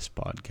this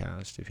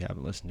podcast if you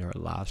haven't listened to our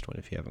last one,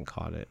 if you haven't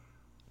caught it,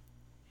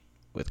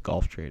 with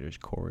Golf Traders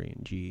Corey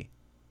and G.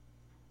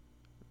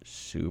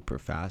 Super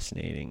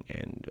fascinating,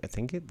 and I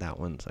think that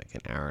one's like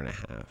an hour and a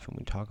half, and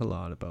we talk a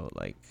lot about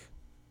like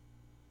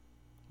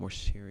more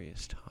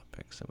serious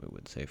topics than we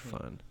would say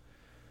fun.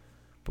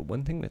 But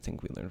one thing I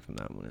think we learned from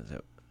that one is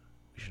that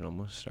we should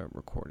almost start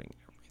recording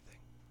everything.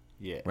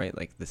 yeah, Right?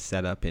 Like the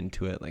setup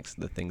into it, like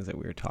the things that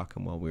we were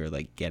talking while we were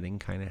like getting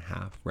kind of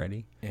half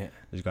ready. yeah,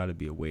 There's got to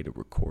be a way to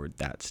record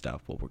that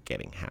stuff while we're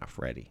getting half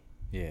ready.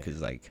 yeah,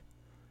 Because like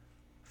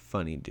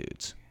funny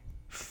dudes.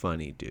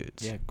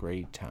 yeah,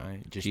 great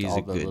time. Just G's all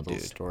a the good little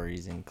dude.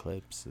 stories and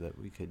clips that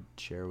we could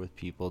share with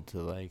people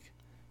to like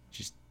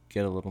just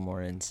get a little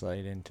more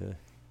insight into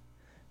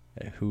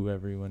who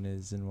everyone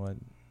is and what,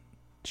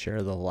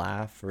 share the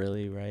laugh,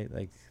 really, right?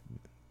 Like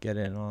get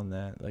in on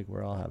that. Like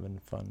we're all having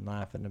fun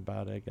laughing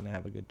about it, gonna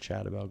have a good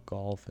chat about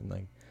golf, and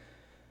like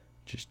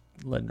just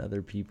letting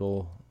other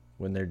people,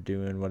 when they're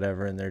doing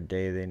whatever in their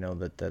day, they know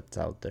that that's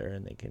out there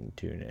and they can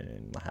tune in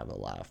and have a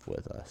laugh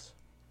with us.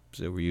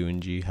 So were you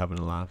and G having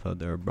a laugh out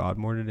there at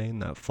Broadmoor today in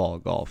that fall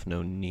golf?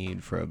 No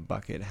need for a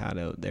bucket hat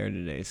out there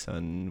today.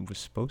 Sun was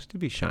supposed to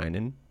be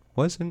shining.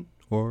 Wasn't.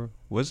 Or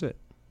was it?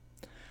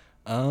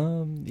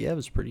 Yeah, it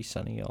was pretty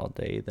sunny all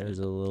day. There's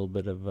a little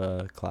bit of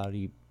a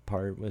cloudy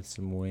part with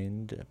some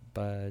wind,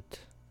 but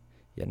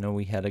yeah, no,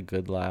 we had a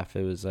good laugh.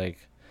 It was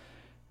like,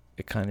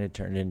 it kind of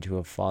turned into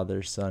a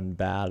father-son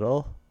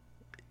battle,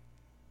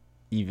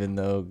 even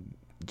though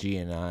G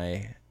and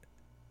I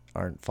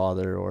aren't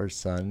father or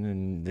son,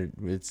 and it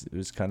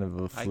was kind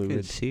of a fluid. I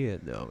could see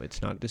it, though.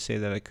 It's not to say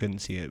that I couldn't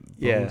see it.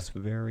 Yeah. Both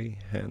very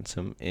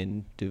handsome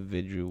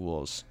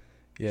individuals.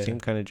 Yeah, Same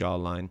kind of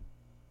jawline.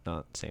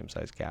 Not same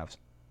size calves.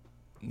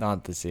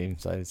 not the same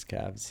size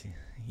calves.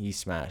 He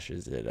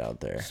smashes it out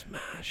there.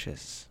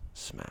 Smashes.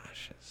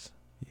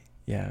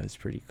 Yeah, it was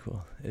pretty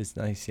cool. It's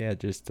nice, yeah,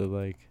 just to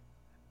like,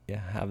 yeah,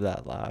 have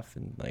that laugh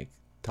and like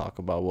talk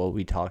about what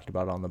we talked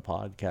about on the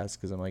podcast.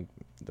 Because I'm like,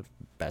 the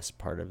best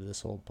part of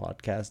this whole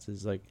podcast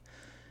is like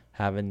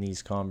having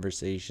these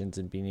conversations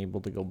and being able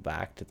to go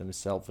back to them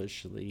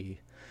selfishly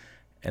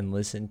and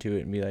listen to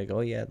it and be like,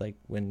 oh yeah, like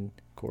when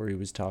Corey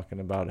was talking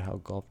about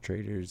how Golf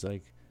Traders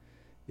like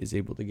is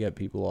able to get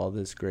people all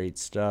this great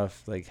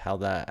stuff, like how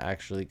that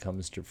actually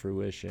comes to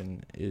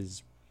fruition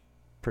is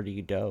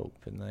pretty dope,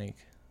 and like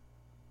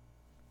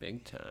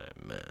Big time,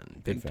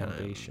 man. big Big time.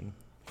 foundation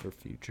for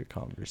future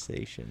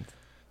conversation.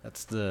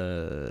 That's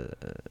the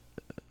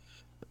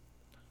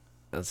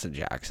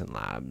Jackson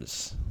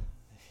Labs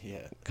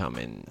Yeah,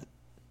 coming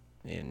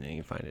in, and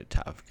you find it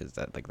tough because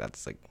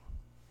that's like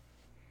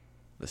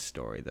the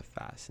story, the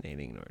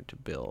fascinating in order to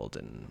build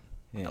and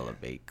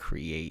elevate,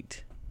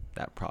 create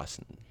that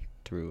process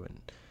through. And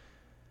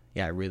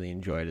yeah, I really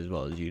enjoyed, as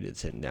well as you did,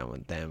 sitting down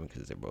with them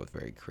because they're both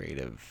very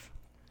creative,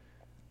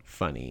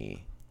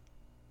 funny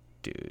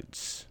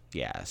dudes.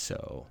 Yeah,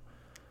 so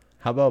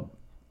how about,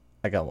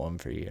 I got one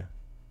for you.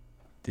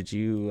 Did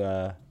you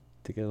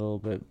to get a little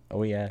bit,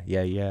 oh yeah,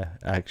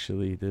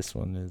 actually this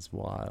one is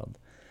wild.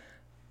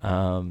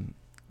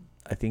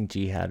 I think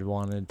G had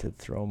wanted to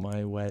throw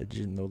my wedge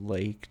in the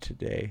lake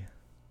today.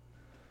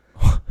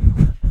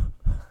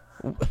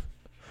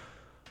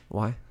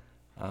 why?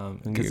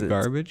 Because Your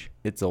garbage?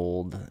 it's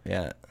old.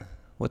 Yeah,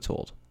 What's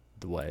old?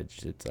 the wedge.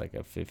 It's like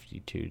a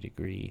 52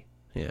 degree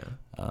Yeah,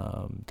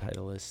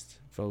 Titleist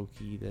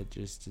Vokey that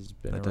just has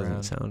been that around.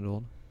 doesn't sound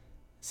old.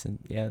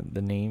 Yeah,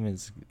 the name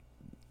is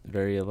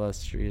very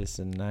illustrious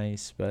and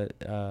nice, but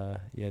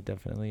yeah,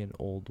 definitely an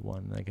old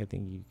one. Like I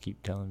think you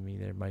keep telling me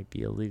there might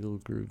be illegal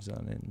grooves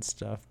on it and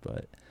stuff,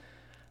 but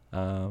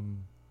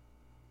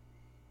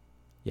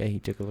yeah, he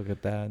took a look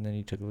at that, and then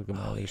he took a look at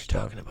my other You're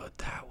stuff. talking about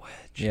that wedge.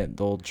 Yeah,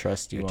 the old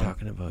trusty You're one.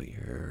 talking about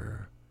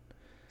your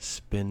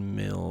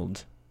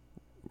spin-milled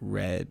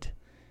red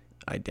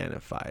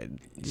identified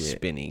Yeah.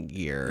 spinning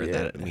gear Yeah.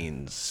 that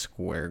means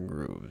square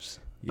grooves.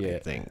 Yeah, I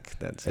think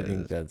that's I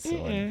think that's the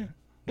one.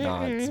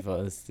 Not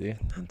supposed to.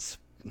 that's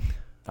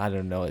I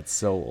don't know. It's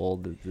so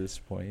old at this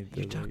point.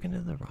 you're that, like, talking to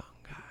the wrong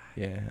guy.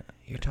 Yeah.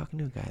 You're talking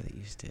to a guy that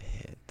used to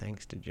hit,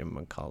 thanks to Jim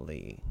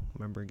McCauley.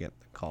 Remember getting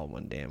the call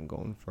one day, I'm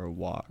going for a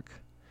walk,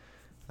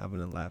 having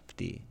a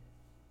lefty.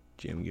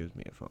 Jim gives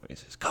me a phone. He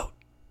says, "Coach,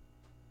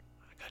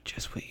 I got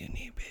just what you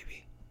need,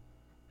 baby."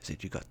 I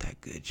said, "You got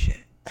that good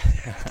shit."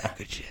 I got that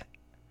good shit.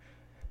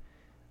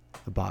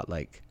 I bought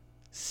like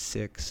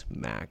 6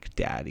 Mac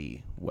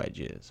Daddy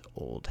wedges,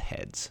 old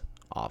heads,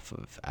 out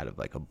of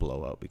like a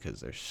blowout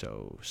because they're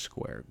so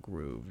square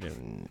grooved.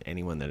 And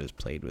anyone that has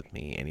played with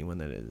me,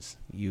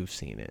 you've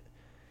seen it.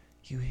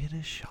 You hit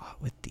a shot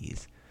with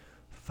these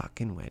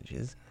fucking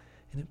wedges,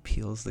 and it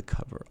peels the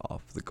cover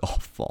off the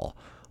golf ball.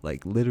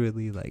 Like,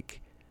 literally,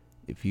 like,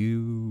 if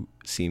you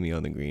see me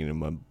on the green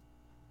and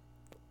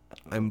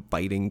I'm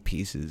biting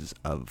pieces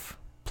of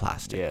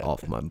plastic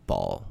off my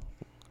ball,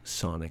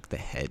 Sonic the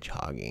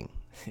Hedgehogging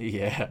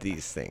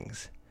these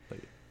things.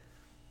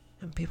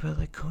 And people are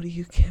like, Cody,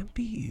 you can't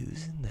be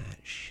using that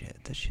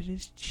shit. That shit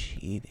is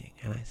cheating.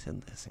 And I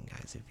said, listen,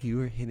 guys, if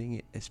you are hitting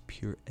it as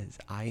pure as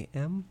I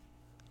am,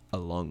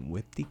 along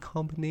with the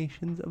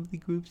combinations of the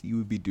groups, you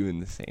would be doing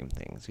the same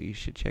thing. So you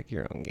should check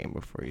your own game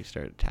before you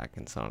start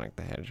attacking Sonic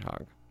the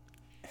Hedgehog.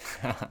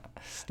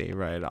 Stay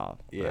right off.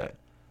 Yeah.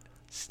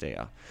 Stay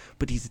off.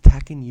 But he's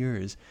attacking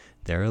yours.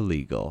 They're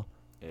illegal.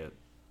 Yeah.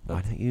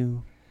 Why don't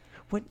you...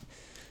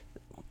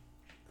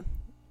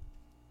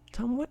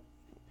 Tell me, what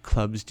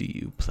clubs do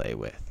you play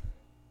with?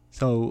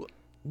 So,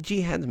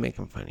 Jihad's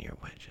making fun of your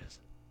wedges.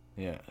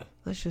 Yeah.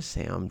 Let's just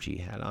say I'm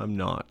Jihad. I'm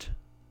not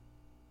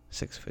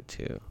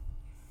 6'2".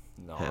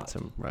 Not.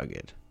 Handsome,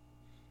 rugged,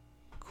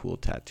 cool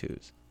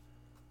tattoos.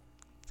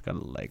 It's got a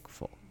leg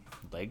full.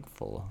 Leg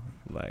full.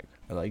 Like,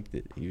 I like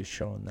that he was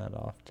showing that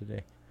off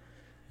today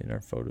in our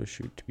photo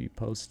shoot to be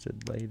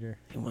posted later.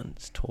 he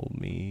once told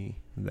me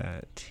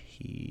that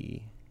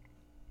he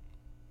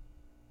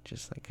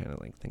just like kind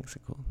of like thinks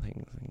of cool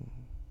things and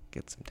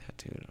gets them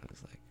tattooed on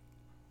his leg.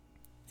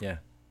 Yeah.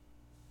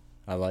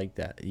 I like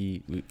that.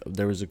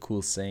 There was a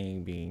cool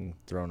saying being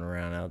thrown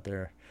around out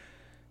there,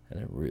 and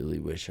I really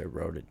wish I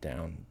wrote it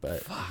down.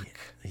 But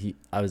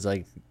I was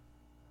like,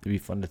 it'd be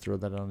fun to throw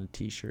that on a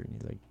T-shirt, and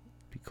he's like,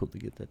 it'd be cool to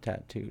get that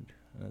tattooed.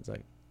 And I was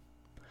like,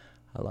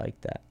 I like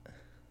that.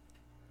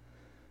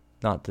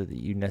 Not that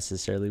you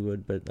necessarily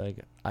would, but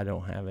like, I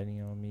don't have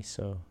any on me,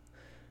 so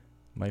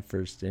my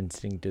first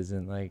instinct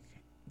isn't like,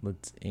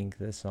 let's ink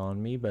this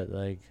on me, but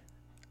like,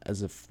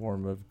 as a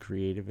form of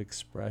creative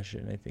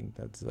expression, I think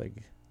that's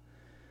like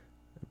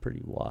a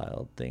pretty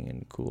wild thing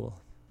and cool.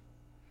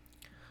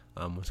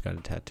 I almost got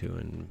a tattoo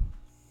in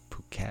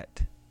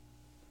Phuket.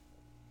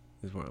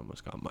 This is where I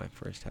almost got my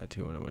first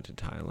tattoo when I went to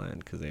Thailand,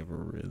 because they have a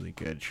really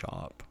good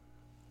shop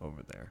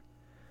over there.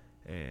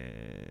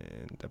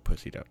 And I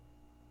pussied up.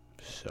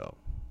 So.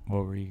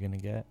 What were you going to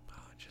get?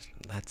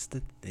 That's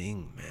the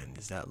thing, man.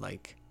 Is that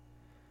like.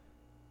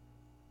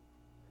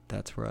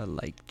 That's where I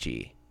like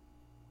G.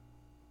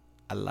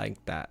 I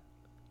like that.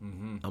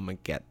 Mm-hmm. I'm going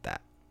to get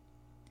that.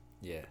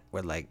 Yeah.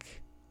 Where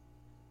like.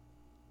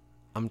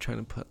 I'm trying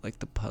to put like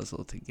the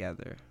puzzle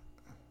together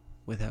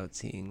without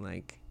seeing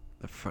like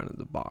the front of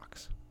the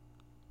box.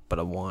 But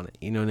I want it.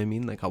 You know what I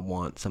mean? Like I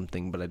want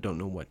something, but I don't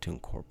know what to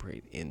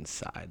incorporate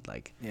inside.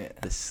 Like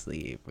the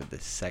sleeve or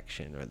this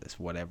section or this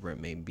whatever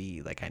it may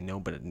be. Like I know,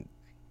 but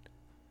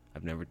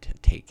I've never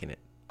taken it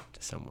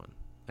to someone.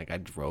 Like I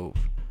drove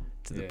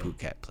to the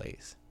Phuket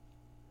place.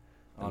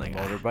 On a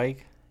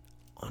motorbike?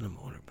 On a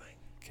motorbike.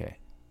 Okay.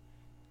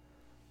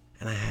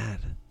 And I had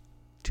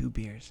 2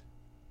 beers.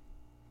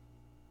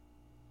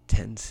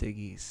 10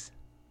 ciggies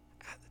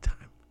at the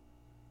time.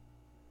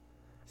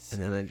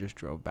 And then I just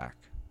drove back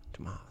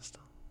to my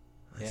hostel.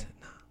 I said,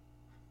 nah,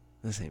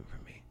 this ain't for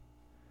me.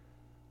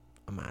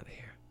 I'm out of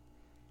here.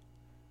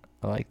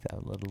 I like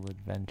that little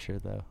adventure,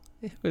 though.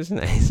 It was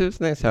nice. It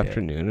was a nice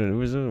afternoon, and it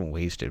wasn't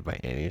wasted by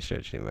any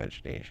stretch of the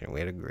imagination. We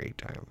had a great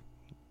time.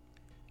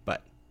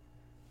 But,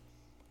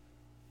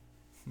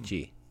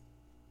 G,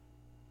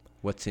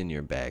 what's in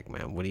your bag,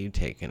 man? What are you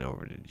taking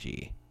over to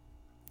G?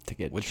 To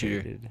get what's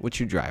traded.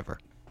 What's your driver?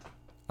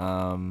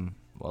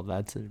 Well,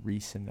 that's a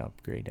recent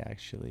upgrade,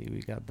 actually.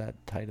 We got that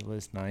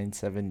Titleist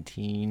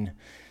 917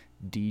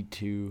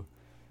 D2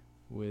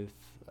 with,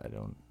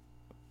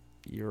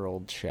 year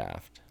old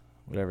shaft,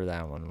 whatever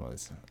that one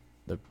was.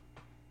 The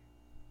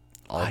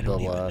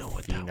Aldala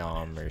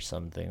Phenom or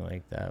something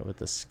like that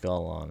with a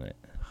skull on it.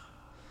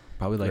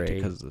 Probably liked it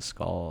because of the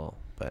skull,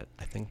 but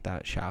I think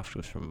that shaft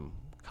was from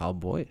Kyle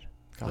Boyd.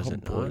 Was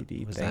it not?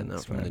 Was that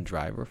not from the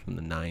driver from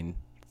the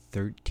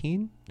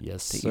 913?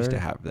 Yes, they sir. used to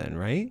have then,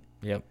 right?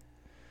 Yep.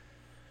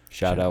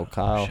 Shout out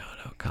Kyle. Shout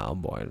out Kyle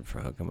Boyd for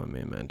hooking my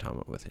main man Tom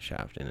up with a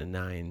shaft in a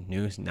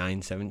new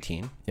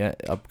 917. Yeah,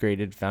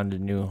 upgraded, found a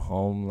new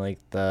home, like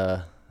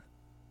the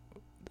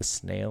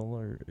snail,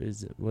 or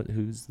is it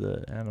who's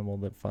the animal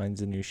that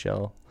finds a new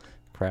shell?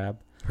 Crab?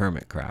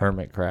 Hermit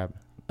crab.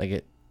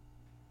 Like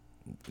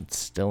it's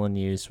still in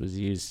use, was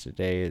used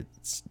today.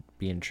 It's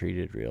being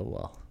treated real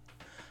well.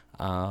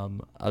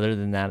 Other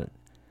than that,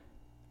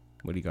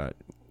 what do you got?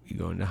 You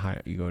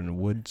going to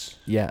woods?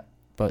 Yeah.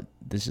 But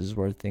this is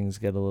where things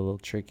get a little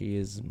tricky,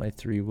 is my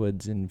 3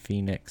 woods in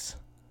Phoenix.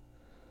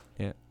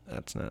 Yeah,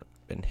 that's not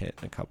been hit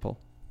in a couple.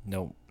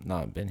 Nope,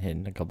 not been hit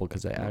in a couple,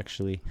 because I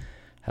actually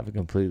have a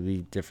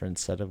completely different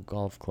set of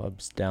golf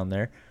clubs down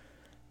there.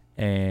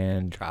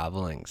 And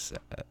traveling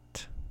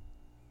set.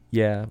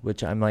 Yeah,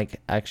 which I'm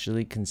like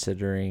actually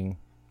considering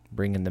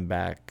bringing them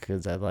back,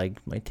 because I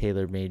like my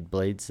tailor-made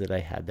blades that I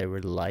had. They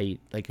were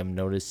light. Like I'm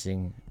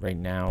noticing right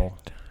now,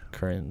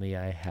 currently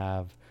I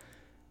have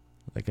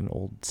like an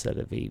old set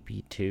of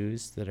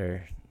AP2s that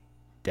are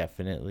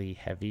definitely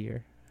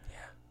heavier.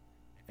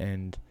 Yeah.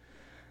 And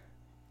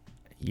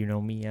you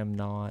know me, I'm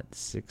not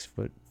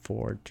 6'4",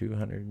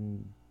 200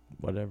 and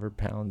whatever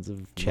pounds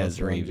of Ches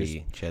muscle.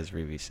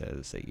 Reavy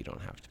says that you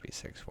don't have to be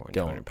 6'4" and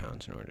 200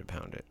 pounds in order to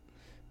pound it.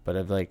 But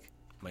I've like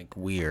Mike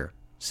Weir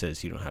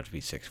says you don't have to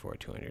be 6'4",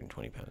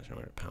 220 pounds in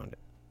order to pound it.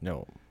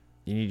 no,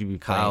 you need to be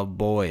Kyle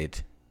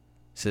Boyd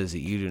says that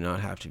you do not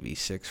have to be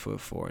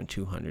 6'4" and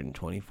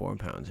 224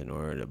 pounds in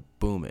order to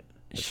boom it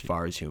as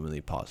far as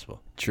humanly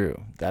possible.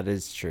 True. That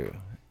is true.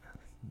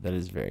 That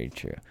is very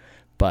true.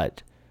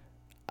 But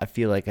I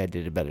feel like I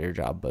did a better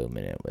job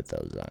booming it with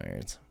those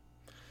irons.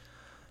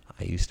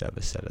 I used to have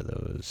a set of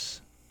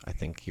those. I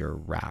think your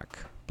rack,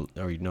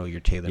 or your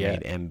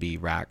TaylorMade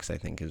MB racks, I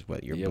think is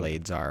what your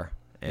blades are.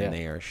 And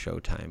they are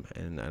Showtime.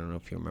 And I don't know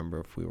if you remember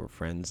if we were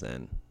friends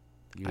then.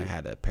 I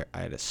had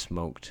a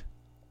smoked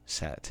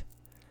set.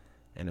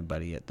 And a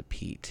buddy at the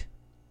Pete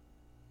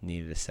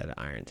needed a set of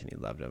irons, and he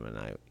loved them. And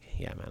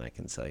I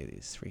can sell you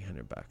these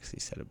 $300,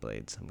 these set of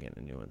blades. I'm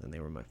getting a new one, and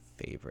they were my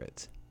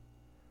favorites.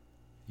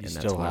 You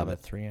still have a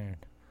 3-iron?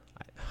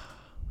 I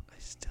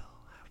still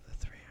have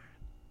the 3-iron.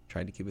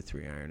 Tried to keep a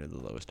 3-iron or the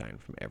lowest iron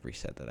from every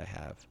set that I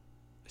have.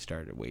 I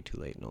started way too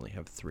late and only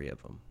have 3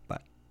 of them,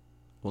 but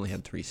only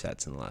had 3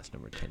 sets in the last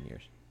 10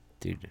 years.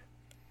 Dude,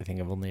 I think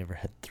I've only ever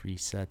had 3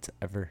 sets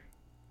ever.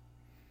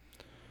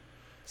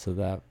 So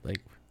that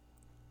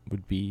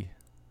would be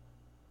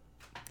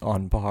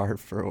on par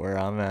for where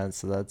I'm at,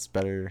 so that's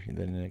better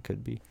than it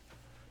could be.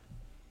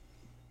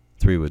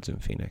 3 woods in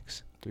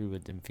Phoenix. 3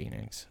 woods in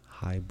Phoenix.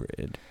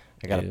 Hybrid.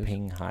 I got a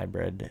Ping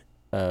hybrid,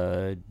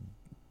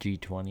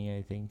 G20,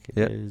 I think it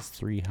is,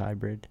 3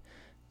 hybrid,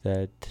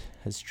 that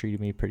has treated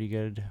me pretty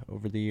good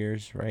over the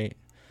years, right?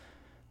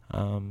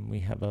 We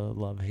have a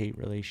love-hate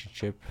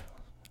relationship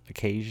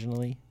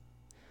occasionally.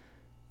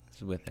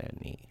 It's with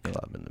any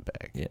club in the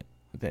bag. Yeah,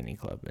 with any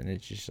club, and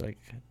it's just like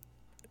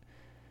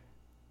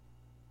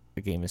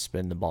a game of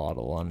spin the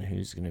bottle on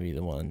who's going to be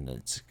the one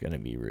that's going to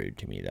be rude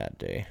to me that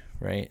day,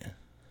 right?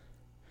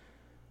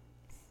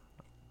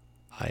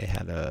 I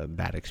had a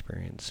bad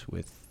experience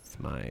with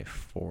my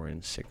 4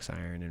 and 6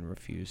 iron and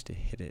refused to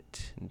hit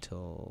it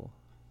until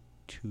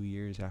 2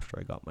 years after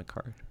I got my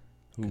card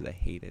because I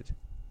hated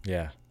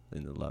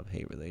in the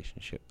love-hate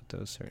relationship with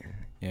those certain.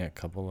 Yeah, a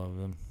couple of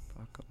them.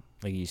 Fuck them.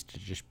 Like, I used to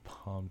just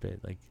pump it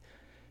like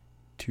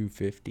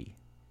 250.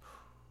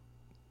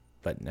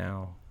 But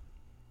now,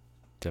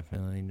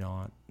 definitely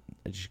not.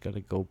 I just got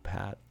to go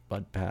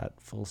bud pat,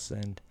 full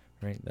send,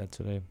 right? That's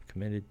what I'm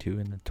committed to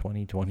in the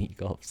 2020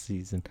 golf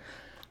season.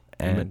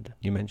 And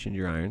you mentioned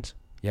your irons.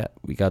 Yeah,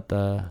 we got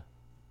the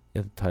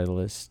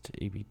Titleist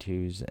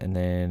AP2s, and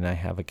then I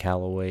have a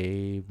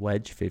Callaway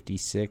Wedge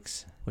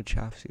 56. What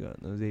shafts you got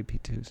in those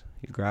AP2s?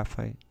 Your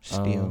graphite,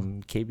 steel,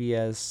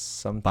 KBS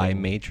something. by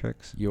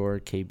Matrix. Your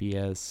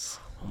KBS.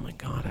 Oh my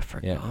God, I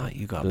forgot. Yeah.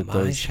 You got my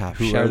those, shaft.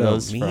 Who Shout are out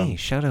those me. from?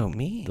 Shout out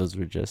me. Those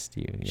were just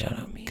you. Yeah. Shout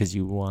out me. Because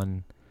you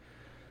won.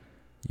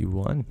 You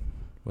won.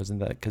 Wasn't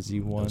that because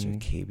you won? Those are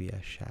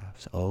KBS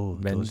shafts. Oh,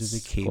 Men's those are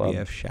the KBF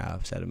club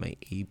shafts out of my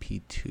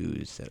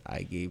AP2s that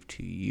I gave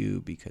to you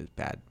because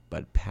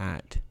Bud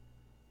Pat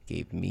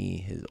gave me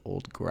his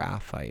old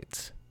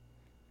graphites.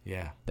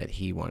 Yeah. That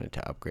he wanted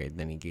to upgrade.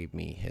 Then he gave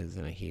me his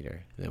and a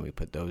heater. And then we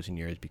put those in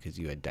yours because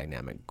you had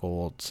dynamic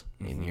golds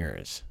in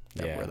yours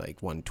that were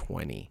like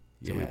 120.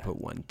 So we put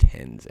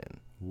 110s in.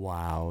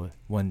 Wow.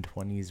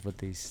 120 is what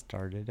they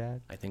started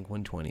at? I think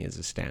 120 is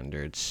a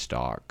standard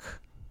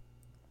stock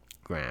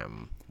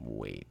gram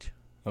weight.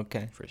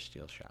 Okay. For a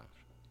steel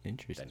shaft.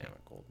 Interesting.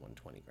 Dynamic gold,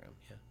 120 gram.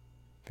 Yeah.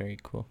 Very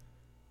cool.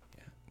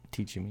 Yeah.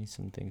 Teaching me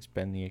some things.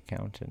 Ben, the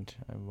accountant.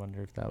 I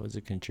wonder if that was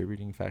a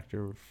contributing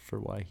factor for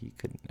why he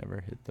couldn't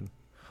ever hit them.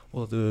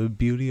 Well, the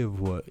beauty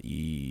of what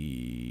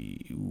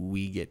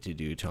we get to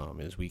do, Tom,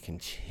 is we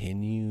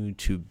continue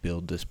to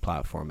build this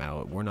platform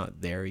out. We're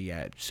not there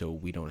yet, so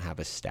we don't have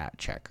a stat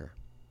checker.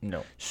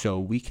 No. So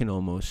we can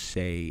almost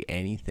say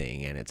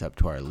anything, and it's up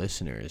to our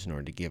listeners in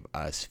order to give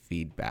us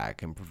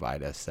feedback and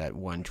provide us that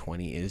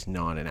 120 is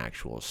not an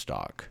actual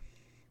stock.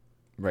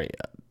 Right.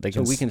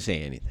 So we can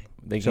say anything.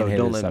 So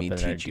don't let me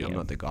teach you. I'm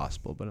not the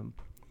gospel, but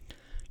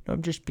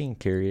I'm just being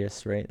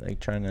curious, right?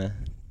 Like trying to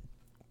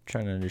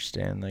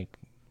understand, like,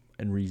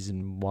 and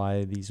reason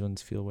why these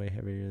ones feel way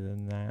heavier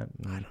than that,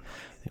 and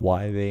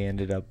why they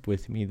ended up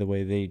with me the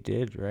way they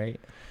did, right?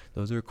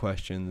 Those are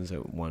questions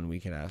that we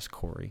could ask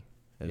Corey,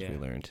 as we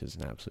learned he's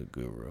an absolute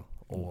guru.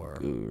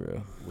 Or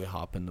we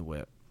hop in the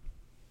whip,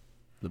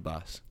 the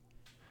bus,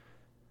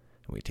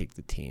 and we take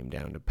the team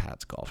down to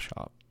Pat's golf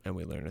shop, and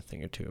we learn a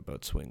thing or two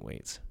about swing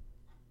weights,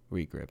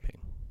 regripping,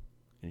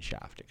 and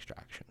shaft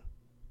extraction.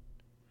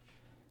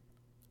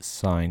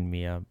 Sign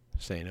me up.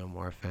 Say no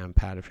more, fam.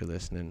 Pat, if you're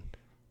listening,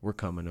 we're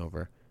coming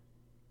over.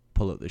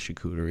 Pull out the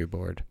charcuterie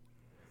board.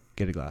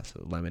 Get a glass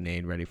of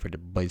lemonade ready for the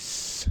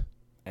bus.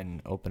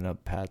 And open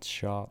up Pat's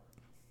shop.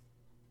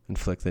 And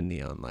flick the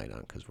neon light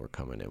on because we're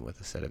coming in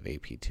with a set of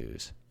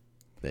AP2s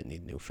that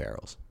need new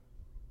ferrules.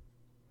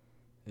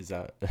 Is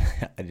that...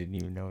 I didn't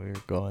even know we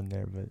were going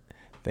there, but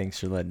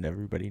thanks for letting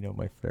everybody know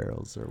my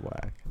ferrules are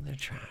whack. They're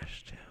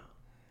trash, too.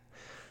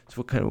 So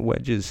what kind of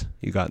wedges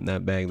you got in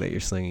that bag that you're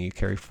slinging? You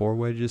carry 4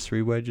 wedges,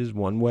 3 wedges,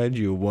 1 wedge?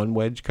 You a 1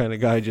 wedge kind of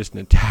guy, just an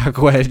attack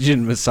wedge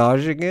and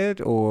massaging it?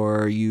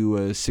 Or are you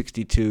a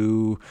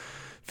 62,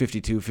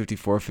 52,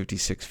 54,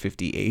 56,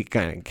 58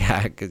 kind of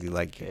guy because you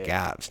like your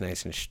gaps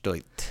nice and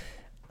straight?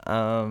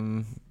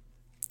 I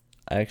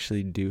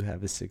actually do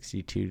have a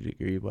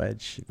 62-degree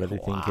wedge, but I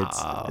think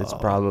it's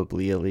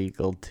probably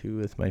illegal too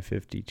with my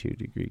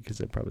 52-degree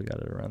because I probably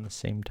got it around the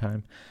same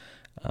time.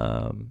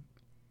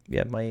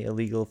 Yeah, my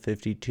illegal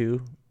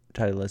 52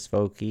 Titleist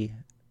Vokey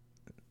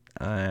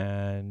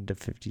and a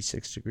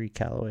 56-degree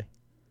Callaway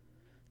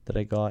that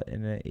I got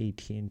in an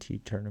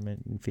AT&T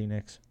tournament in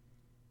Phoenix.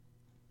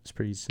 It's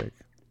pretty sick.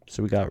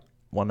 So we got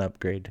 1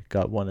 upgrade,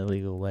 got 1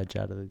 illegal wedge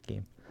out of the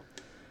game.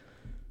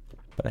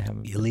 But I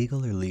haven't.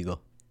 Illegal or legal?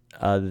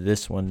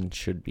 This one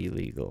should be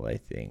legal, I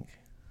think.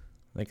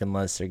 Like,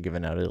 unless they're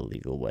giving out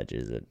illegal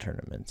wedges at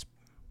tournaments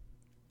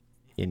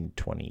in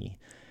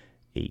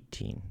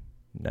 2018.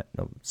 No,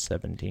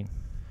 17.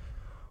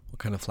 What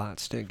kind of flat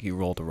stick you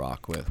rolled a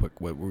rock with?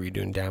 What were you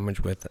doing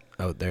damage with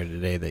out there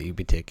today that you'd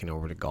be taking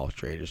over to Golf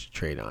Traders to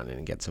trade on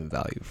and get some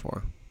value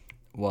for?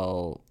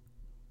 Well,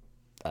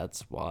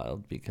 that's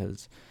wild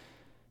because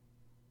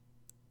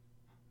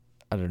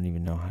I don't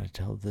even know how to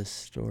tell this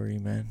story,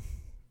 man.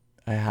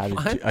 I had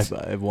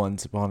I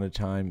once upon a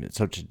time.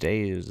 So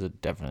today is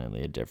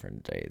definitely a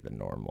different day than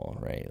normal,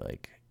 right?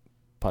 Like,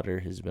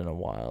 putter has been a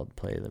wild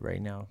play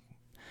right now,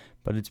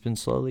 but it's been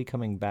slowly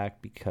coming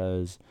back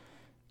because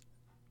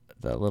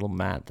the little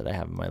mat that I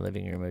have in my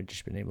living room, I've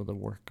just been able to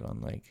work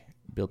on like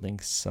building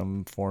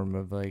some form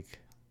of like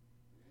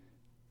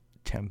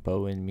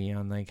tempo in me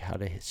on like how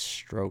to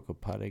stroke a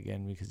putt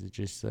again, because it's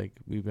just like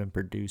we've been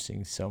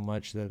producing so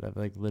much that I've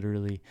like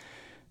literally.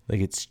 Like,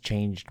 it's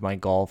changed my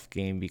golf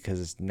game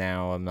because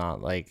now I'm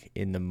not, like,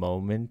 in the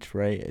moment,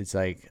 right? It's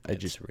like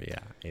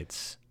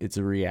it's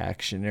a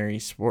reactionary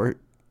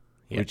sport,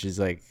 which is,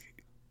 like,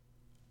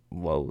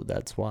 whoa,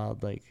 that's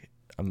wild. Like,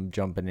 I'm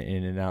jumping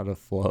in and out of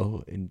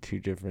flow in 2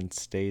 different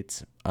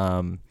states.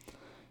 But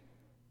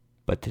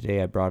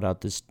today I brought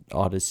out this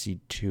Odyssey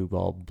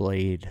 2-ball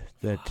blade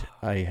that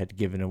I had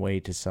given away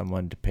to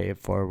someone to pay it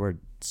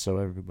forward so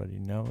everybody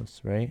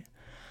knows, right?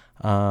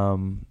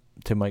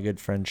 To my good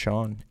friend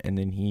Sean, and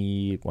then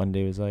he one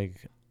day was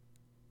like,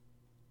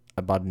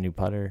 I bought a new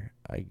putter,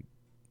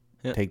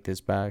 take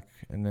this back,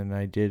 and then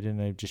I did,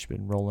 and I've just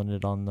been rolling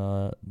it on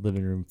the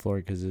living room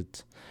floor because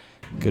it's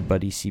good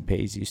buddy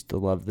C-Pays used to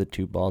love the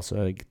 2-ball,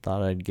 so I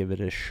thought I'd give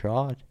it a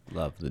shot.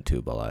 Love the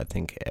 2-ball. I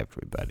think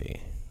everybody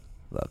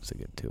loves a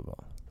good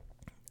 2-ball.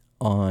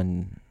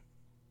 On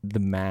the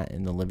mat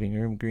in the living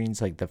room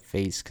greens, like the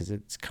face, because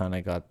it's kind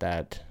of got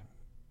that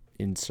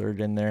insert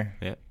in there.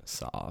 Yeah,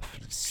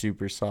 soft.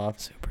 Super soft.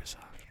 Super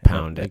soft.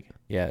 Pound it. Like,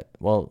 yeah.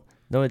 Well,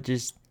 no, it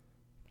just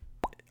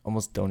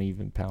almost don't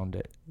even pound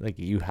it. Like,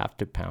 you have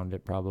to pound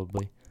it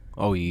probably.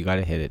 Oh, you got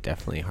to hit it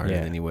definitely harder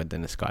than you would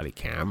than a Scotty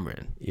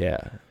Cameron. Yeah,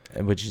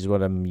 which is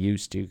what I'm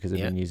used to because I've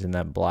been using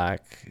that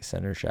black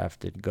center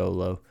shafted Go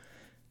Low.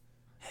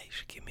 Hey, you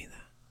should give me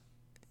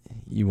that.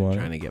 You want? I'm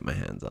trying to get my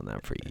hands on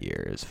that for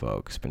years,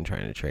 folks. Been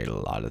trying to trade a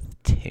lot of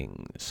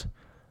things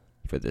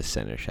for this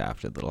center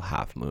shafted little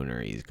half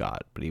mooner he's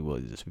got, but he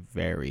was just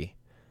very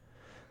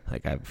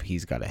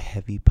he's got a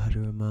heavy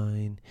putter of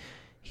mine.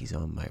 He's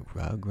on my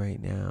rug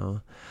right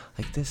now.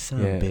 Like, this son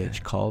of a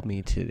bitch called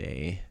me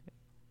today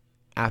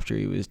after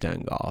he was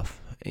done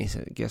golf, and he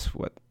said, guess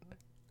what?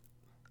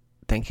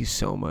 Thank you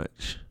so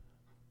much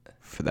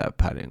for that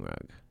putting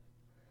rug.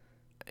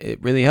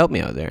 It really helped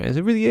me out there. I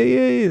said, really?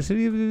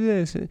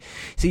 Yeah.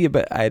 See,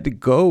 but I had to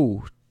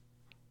go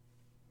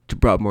to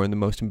Broadmoor, and the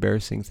most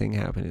embarrassing thing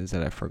happened is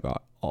that I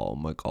forgot all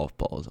my golf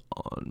balls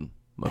on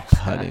my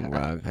putting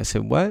rug. I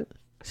said, what?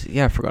 I said,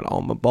 yeah, I forgot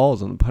all my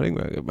balls on the putting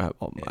rug.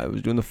 I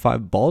was doing the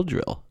 5-ball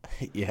drill.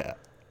 Yeah.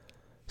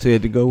 So you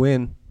had to go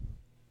in,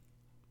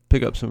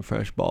 pick up some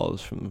fresh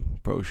balls from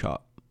Pro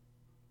Shop.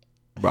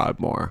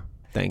 Broadmoor,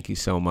 thank you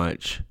so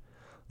much.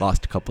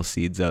 Lost a couple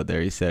seeds out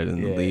there, he said, in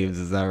the leaves.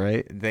 Is that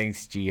right?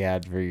 Thanks,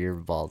 Jihad, for your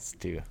balls,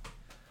 too.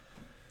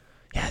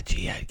 Yeah,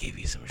 Jihad gave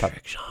you some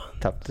restriction.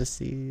 Tough to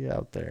see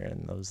out there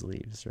in those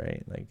leaves,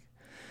 right? Like,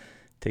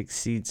 takes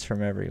seeds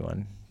from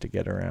everyone to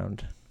get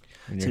around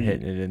when you're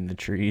hitting it in the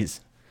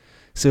trees.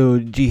 So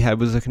Jihad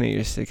was looking at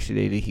your 60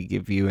 day. Did he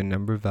give you a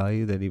number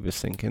value that he was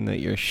thinking that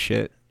your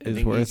shit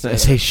is worth? I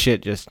say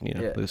shit just,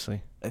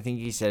 loosely. I think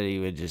he said he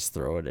would just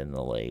throw it in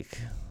the lake.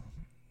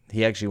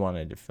 He actually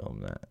wanted to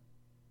film that.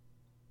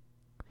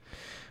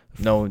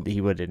 No,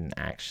 he wouldn't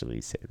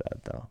actually say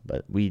that, though.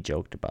 But we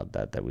joked about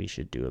that we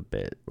should do a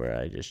bit where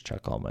I just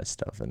chuck all my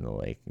stuff in the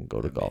lake and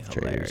go to Golf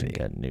Traders and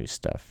get new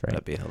stuff, right?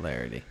 That'd be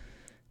hilarity.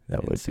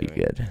 That would be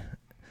good.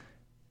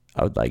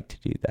 I would like to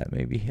do that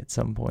maybe at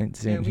some point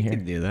soon. We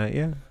could do that,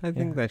 yeah. I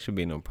think that should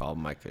be no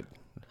problem. I could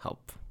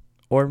help.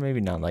 Or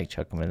maybe not like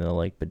chuck them in the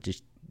lake, but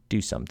just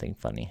do something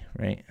funny,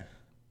 right?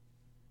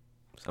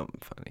 Something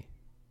funny.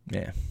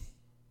 Yeah.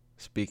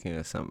 Speaking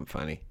of something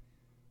funny,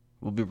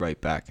 we'll be right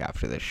back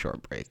after this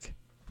short break.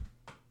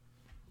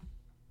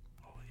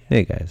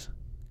 Hey guys,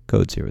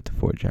 Codes here with the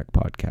 4Jack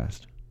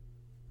Podcast.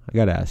 I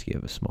got to ask you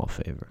of a small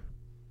favor.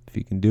 If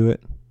you can do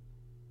it,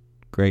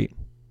 great.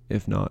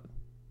 If not,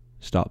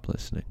 stop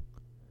listening.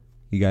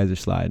 You guys are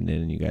sliding in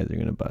and you guys are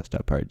going to bust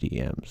up our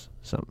DMs.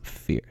 Something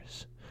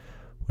fierce.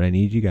 What I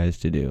need you guys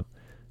to do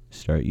is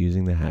start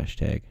using the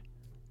hashtag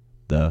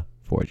the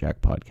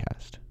 4Jack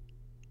Podcast.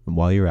 And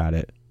while you're at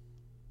it,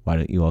 why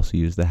don't you also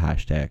use the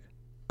hashtag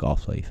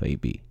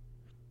GolfLifeAB?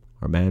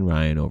 Our man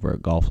Ryan over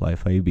at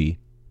GolfLifeAB,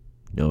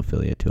 no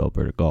affiliate to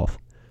Alberta Golf,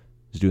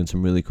 is doing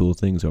some really cool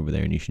things over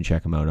there, and you should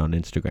check him out on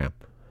Instagram.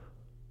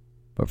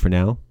 But for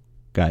now,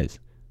 guys,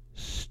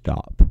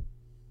 stop.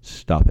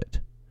 Stop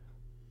it.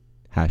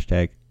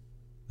 Hashtag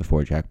the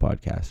 4Jack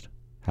Podcast.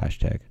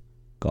 Hashtag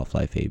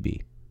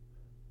GolfLifeAB.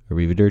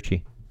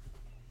 Arrivederci.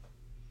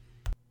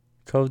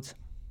 Codes.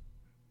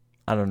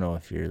 I don't know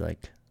if you're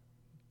like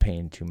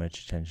paying too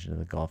much attention to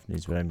the golf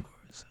news, but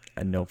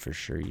I know for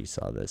sure you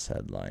saw this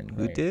headline.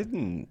 Who right?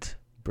 didn't?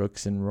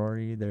 Brooks and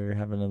Rory, they're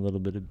having a little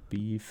bit of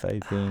beef, I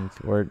think.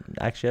 Or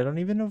actually, I don't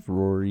even know if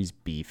Rory's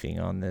beefing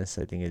on this.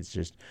 I think it's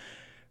just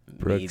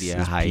Brooks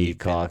Media is hype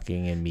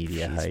peacocking and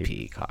media He's hype.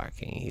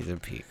 peacocking. He's a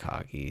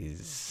peacock.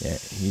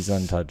 He's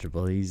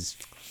untouchable. He's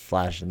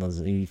flashing those.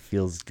 He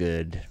feels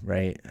good,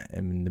 right? I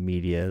mean, the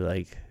media,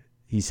 like,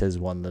 he says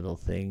one little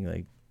thing,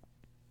 like,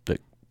 but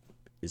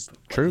it's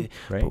true,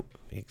 right?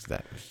 Because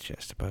that was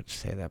just about to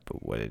say that,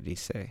 but what did he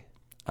say?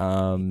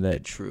 The The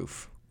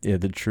truth. Yeah,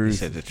 the truth. He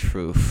said the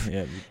truth.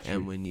 Yeah,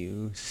 And when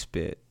you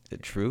spit the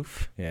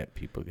truth, yeah,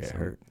 people get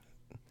hurt.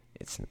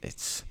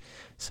 It's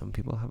some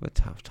people have a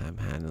tough time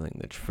handling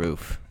the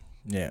truth.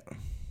 Yeah.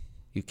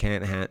 You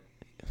can't I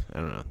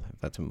don't know if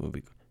that's a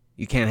movie.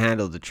 You can't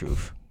handle the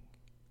truth.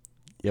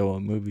 Yeah,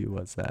 what movie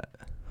was that?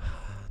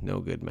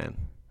 No Good Men.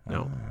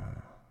 No.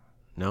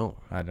 No.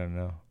 I don't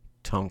know.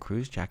 Tom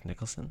Cruise, Jack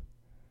Nicholson.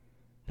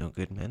 No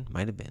Good Men.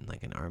 Might have been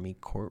like an army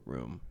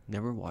courtroom.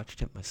 Never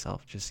watched it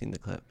myself. Just seen the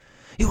clip.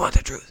 You want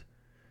the truth?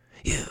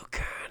 You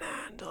can't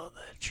handle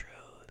the truth.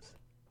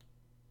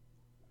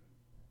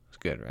 It's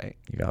good, right?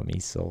 You got me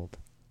sold.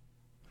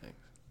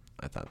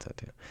 I thought so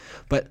too.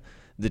 But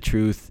the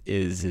truth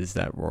is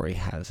that Rory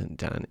hasn't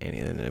done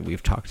anything. And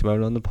we've talked about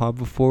it on the pod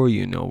before.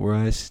 You know where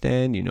I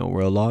stand. You know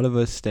where a lot of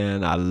us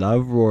stand. I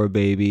love Roar,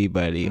 baby,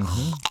 but he...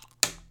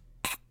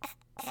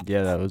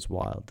 Yeah, that was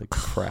wild.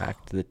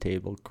 The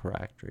table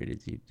cracked right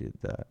as you did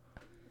that.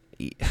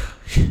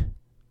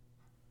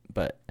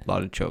 But a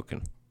lot of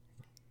choking.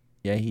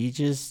 yeah, he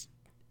just,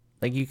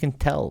 like, you can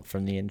tell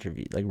from the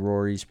interview, like,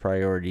 Rory's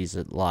priorities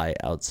that lie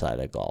outside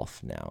of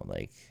golf now,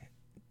 like,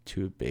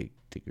 to a big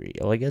degree.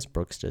 Oh, I guess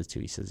Brooks does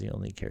too. He says he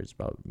only cares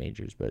about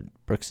majors, but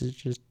Brooks is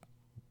just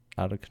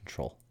out of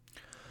control.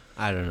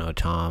 I don't know,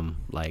 Tom.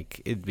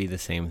 Like, it'd be the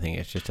same thing.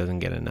 It just doesn't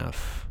get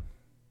enough,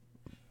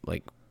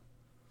 like,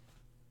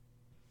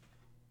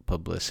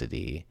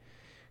 publicity.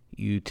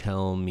 You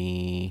tell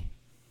me.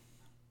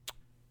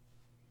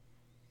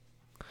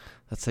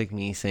 That's like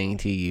me saying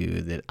to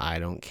you that I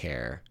don't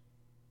care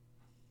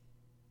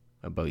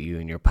about you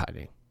and your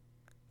putting,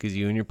 because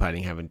you and your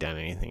putting haven't done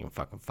anything in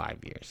fucking 5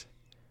 years,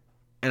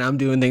 and I'm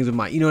doing things with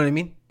my. You know what I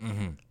mean?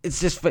 Mm-hmm.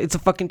 It's a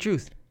fucking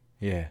truth.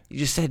 Yeah. You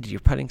just said your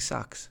putting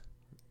sucks.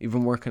 You've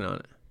been working on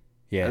it.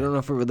 Yeah. I don't know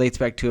if it relates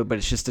back to it, but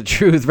it's just the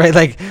truth, right?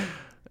 Like,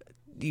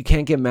 you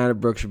can't get mad at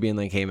Brooks for being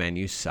like, "Hey, man,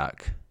 you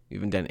suck. You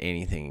haven't done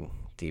anything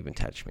to even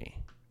touch me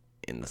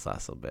in this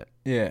last little bit."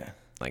 Yeah.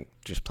 Like,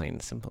 just plain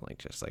and simple, like,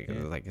 just like,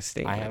 Yeah. like a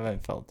statement. I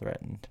haven't felt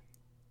threatened.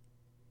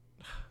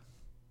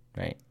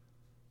 Right?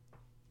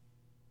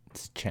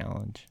 It's a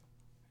challenge.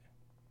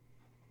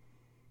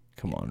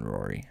 Come on,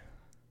 Rory.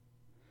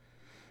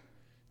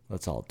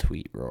 Let's all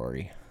tweet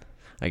Rory.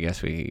 I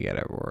guess we could get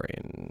at Rory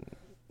and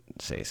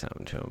say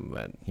something to him,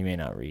 but He may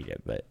not read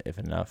it, but if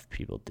enough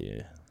people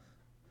do,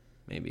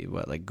 maybe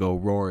like go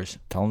Roars.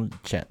 tell him to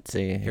chat.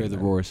 Say, Hear the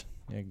man. roars.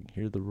 Yeah,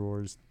 hear the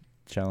roars.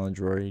 Challenge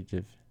Rory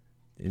to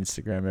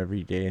Instagram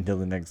every day until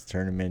the next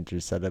tournament,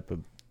 or set up a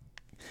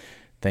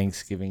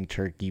Thanksgiving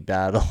turkey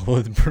battle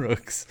with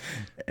Brooks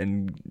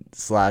and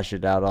slash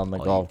it out on the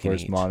All golf you can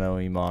course, eat. mano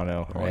y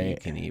mano, All you right?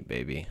 can eat,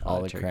 baby. All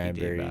On a the turkey day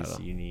cranberries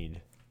battle. you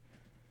need.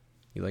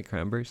 You like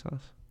cranberry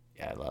sauce?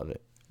 Yeah, I love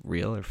it.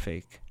 Real or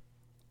fake?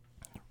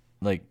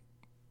 Like,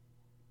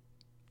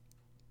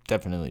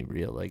 definitely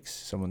real. Like,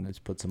 someone that's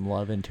put some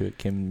love into it.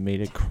 Kim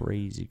made a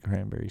crazy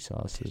cranberry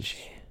sauces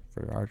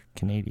for our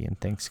Canadian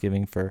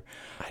Thanksgiving for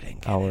I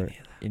didn't get our any of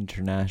that.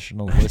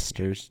 international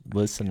listeners.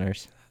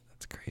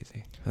 That's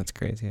crazy. That's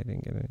crazy. I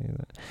didn't get any of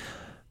that.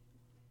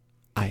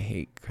 I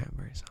hate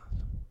cranberry sauce.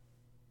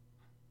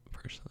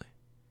 Personally,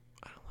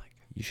 I don't like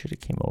it. You should have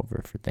came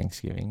over for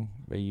Thanksgiving,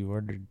 but you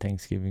ordered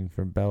Thanksgiving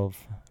for Belv.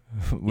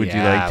 Would you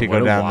Yeah, like to what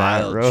go a down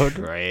that wild road?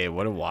 Trade.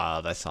 What a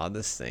wild! I saw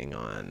this thing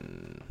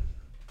on.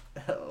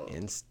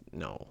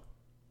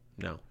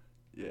 No.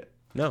 Yeah.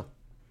 No.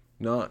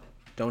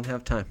 Don't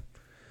have time.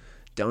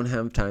 Don't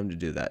have time to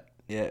do that.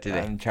 Yeah, today.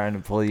 I'm trying to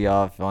pull you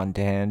off on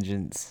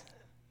tangents.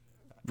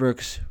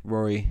 Brooks,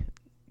 Rory,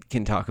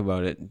 can talk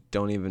about it.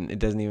 It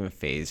doesn't even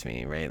faze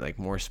me, right? Like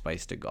more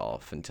spice to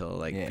golf until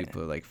like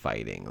people are like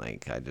fighting.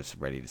 Like I just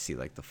ready to see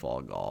like the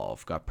fall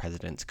golf. Got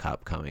President's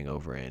Cup coming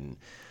over in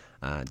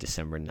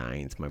December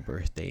 9th, my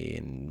birthday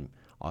in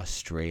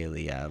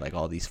Australia. Like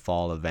all these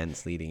fall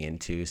events leading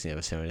into.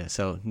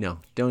 So no,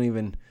 don't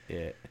even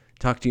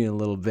talk to you in a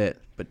little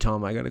bit. But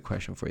Tom, I got a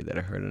question for you that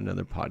I heard on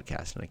another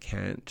podcast and I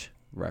can't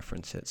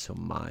reference it, so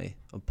my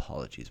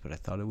apologies, but I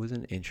thought it was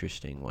an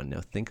interesting one.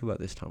 Now think about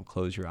this, Tom.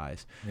 Close your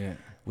eyes.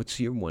 What's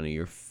one of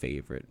your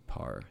favorite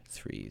par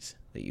threes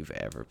that you've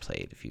ever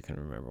played, if you can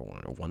remember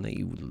one, or one that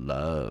you would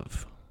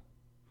love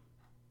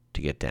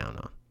to get down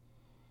on?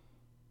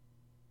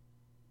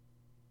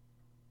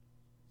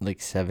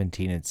 Like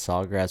 17 at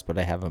Sawgrass, but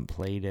I haven't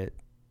played it.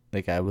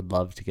 Like I would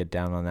love to get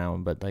down on that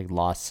one, but like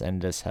Los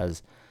Sendas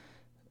has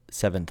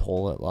 7th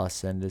hole at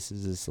Los Sendas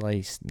is this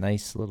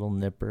nice little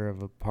nipper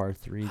of a par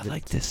 3. I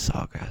like this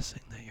Sawgrass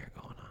thing that you're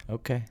going on.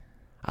 Okay.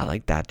 I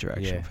like that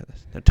direction for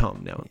this. Now,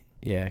 Tom, no.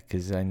 Yeah,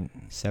 because I'm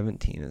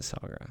 17 is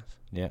Sawgrass.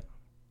 Yeah.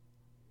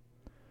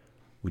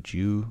 Would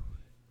you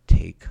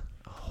take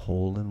a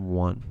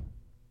hole-in-one?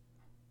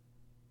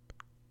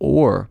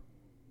 Or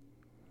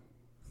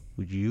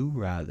would you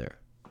rather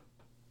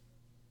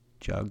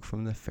jug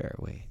from the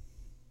fairway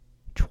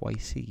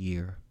twice a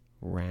year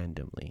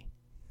randomly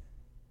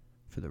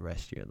for the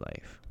rest of your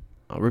life?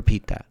 I'll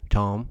repeat that.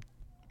 Tom,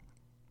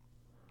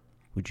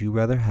 would you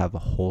rather have a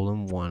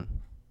hole-in-one on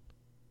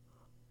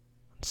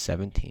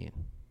 17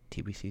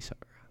 TBC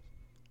Sawgrass?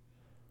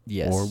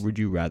 Yes. Or would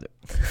you rather...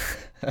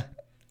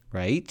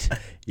 Right?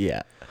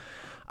 Yeah.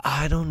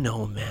 I don't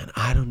know, man.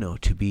 I don't know.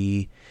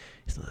 You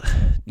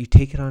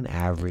take it on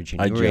average,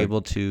 and you were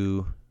able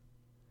to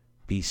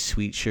be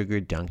Sweet Sugar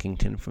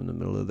Dunkington from the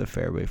middle of the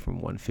fairway from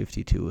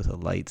 152 with a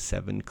light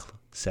 7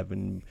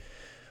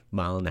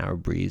 mile-an-hour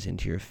breeze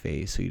into your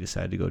face. So you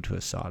decide to go to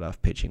a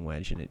sawed-off pitching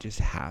wedge, and it just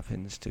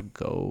happens to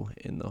go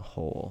in the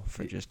hole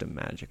for just a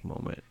magic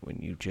moment when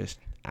you just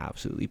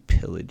absolutely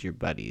pillage your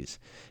buddies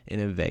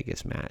in a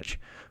Vegas match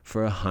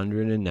for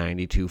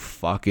 $192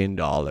 fucking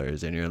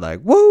dollars, and you're like,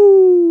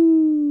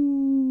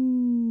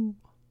 woo!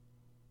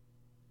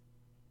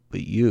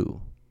 But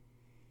you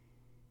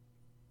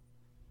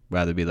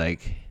rather be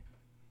like,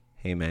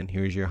 hey man,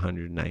 here's your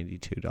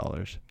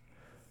 $192.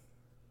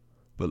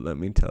 But let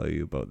me tell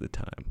you about the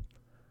time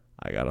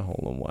I got a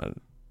hole-in-one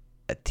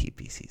at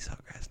TPC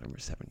Sawgrass number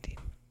 17.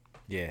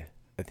 Yeah.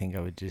 I think I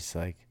would just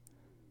like...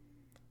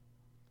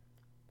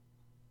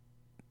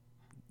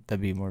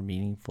 That'd be more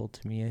meaningful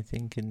to me, I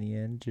think, in the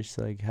end. Just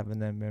like having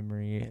that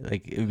memory.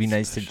 Like, it would be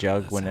nice to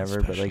jug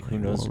whenever, but like, who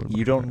knows?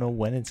 You don't know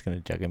when it's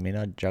going to jug. It may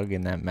not jug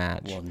in that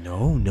match. Well,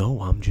 no.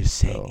 I'm just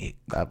saying it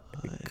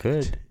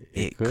could.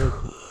 It could.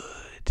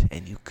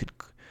 And you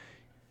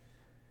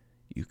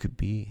could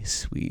be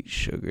Sweet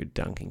Sugar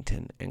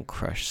Dunkington and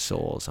crush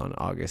souls on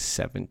August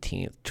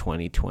 17th,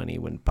 2020,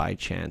 when by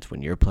chance,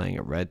 when you're playing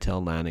a red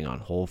tail landing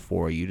on hole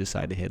 4, you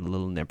decide to hit a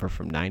little nipper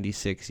from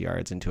 96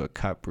 yards into a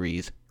cut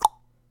breeze.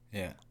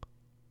 Yeah.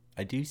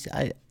 I do.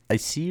 I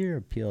see your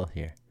appeal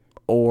here.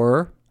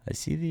 Or I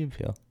see the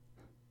appeal.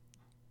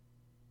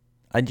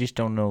 I just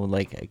don't know.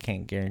 Like, I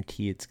can't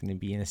guarantee it's going to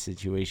be in a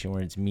situation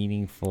where it's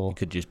meaningful. it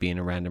could just be in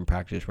a random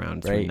practice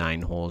round through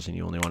 9 holes, and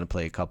you only want to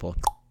play a couple.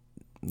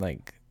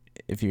 Like,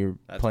 if you're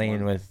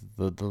playing with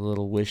the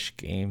little wish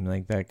game,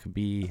 like that could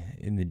be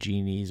in the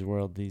genie's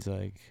world. These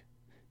like,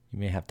 you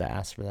may have to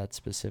ask for that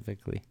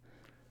specifically.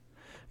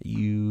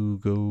 You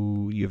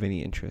have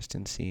any interest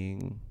in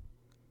seeing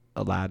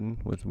Aladdin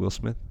with Will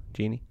Smith,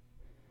 Genie?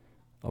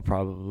 I'll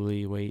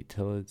probably wait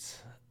till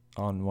it's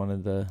on one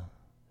of the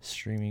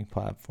streaming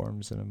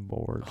platforms and I'm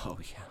bored. Oh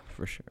yeah,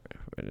 for sure.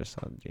 I just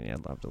saw Genie. I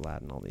loved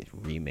Aladdin. All these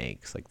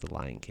remakes, like The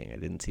Lion King. I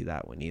didn't see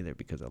that one either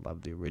because I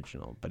loved the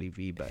original. Buddy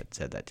V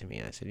said that to me,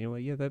 and I said, you know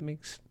what? Yeah, that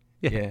makes.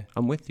 Yeah,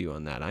 I'm with you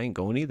on that. I ain't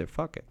going either.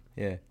 Fuck it.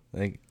 Yeah,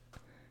 like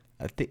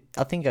I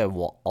think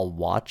I'll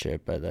watch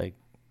it, but like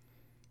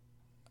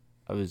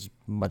I was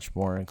much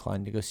more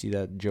inclined to go see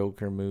that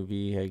Joker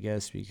movie, I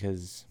guess,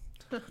 because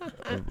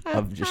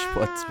of just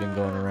what's been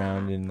going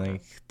around in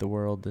like the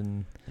world.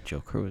 And the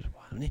Joker was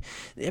wild.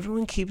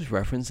 Everyone keeps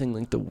referencing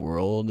like the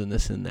world and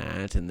this and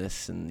that and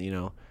this, and you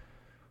know,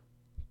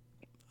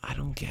 I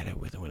don't get it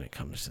when it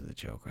comes to the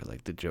Joker.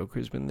 Like, the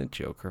Joker's been the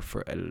Joker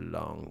for a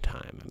long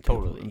time,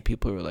 and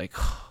people are like,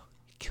 oh,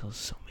 he kills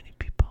so many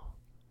people.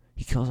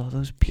 He kills all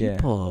those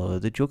people. Yeah.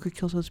 The Joker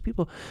kills those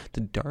people.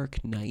 The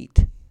Dark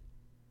Knight,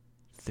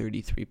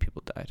 33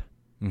 people died,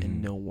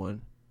 and no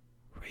one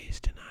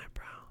raised an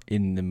eyebrow.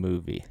 In the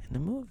movie.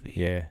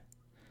 Yeah.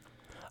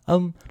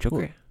 Joker.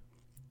 Well,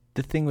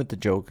 the thing with the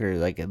Joker,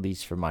 like, at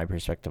least from my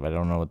perspective, I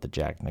don't know what the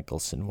Jack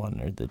Nicholson one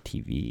or the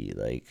TV,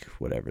 like,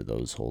 whatever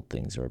those whole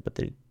things were, but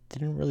they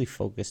didn't really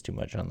focus too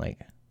much on,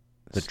 like,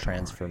 the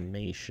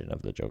transformation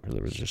of the Joker.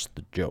 There was just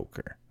the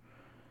Joker.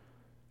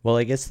 Well,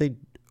 I guess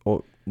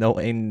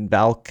in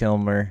Val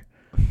Kilmer,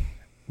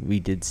 we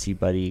did see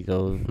Buddy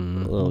go a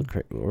little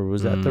crazy. Or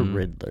was that the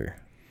Riddler?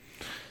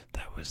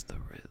 That was the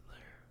Riddler.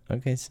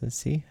 Okay, so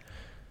see?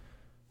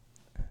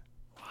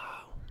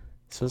 Wow.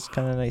 So it's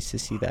kind of nice to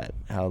see that,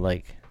 how,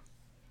 like,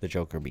 the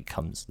Joker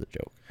becomes the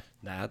Joker.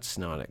 That's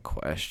not a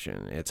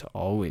question. It's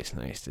always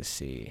nice to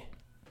see.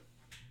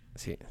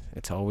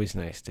 It's always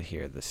nice to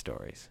hear the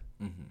stories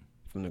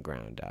from the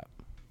ground up,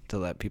 to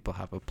let people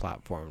have a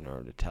platform in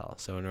order to tell.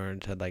 So in order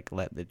to, like,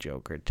 let the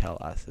Joker tell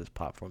us his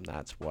platform,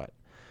 that's what.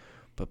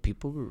 But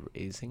people were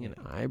raising an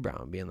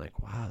eyebrow and being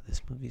like, wow,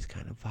 this movie's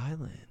kind of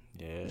violent.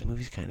 Yeah. This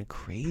movie's kind of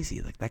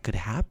crazy. Like, that could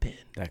happen.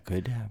 That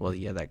could happen. Well,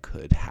 yeah, that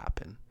could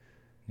happen.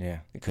 Yeah.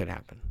 It could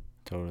happen.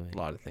 Totally. A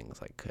lot of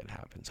things, like, could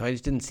happen. So I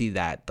just didn't see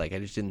that. Like, I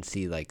just didn't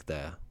see, like,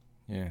 the...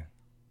 Yeah.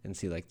 Didn't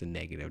see, like, the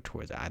negative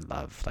towards it. I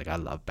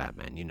love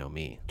Batman. You know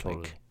me.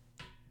 Totally. Like,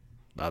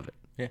 love it.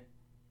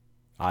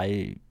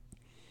 Yeah.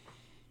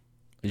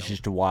 It's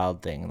just a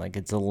wild thing. Like,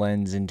 it's a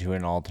lens into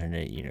an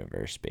alternate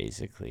universe,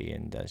 basically.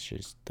 And that's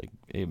just, like,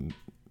 it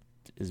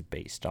is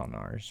based on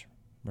ours,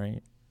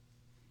 right?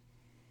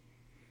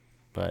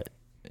 But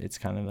it's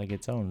kind of like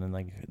its own. And,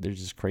 like, there's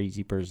this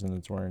crazy person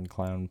that's wearing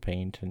clown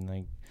paint. And,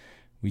 like,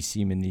 we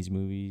see him in these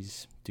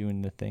movies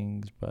doing the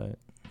things. But,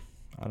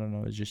 I don't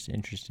know. It's just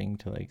interesting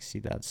to, like, see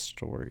that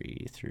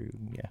story through,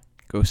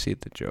 Go see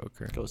the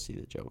Joker. Go see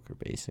the Joker,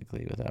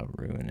 basically, without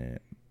ruining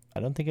it. I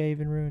don't think I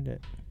even ruined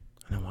it.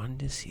 And I wanted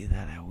to see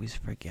that. I always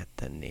forget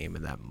the name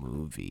of that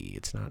movie.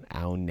 It's not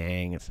Ao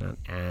Nang. It's not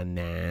An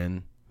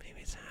Nan.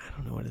 Maybe it's, I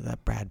don't know what is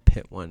that Brad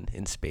Pitt one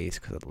in space,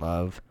 because I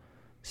love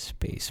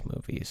space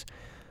movies.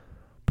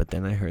 But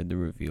then I heard the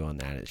review on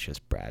that. It's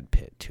just Brad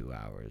Pitt 2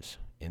 hours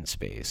in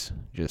space.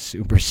 Just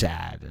super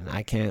sad. And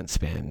I can't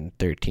spend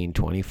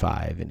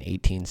 $13.25 and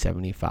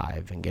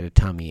 $18.75 and get a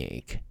tummy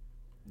ache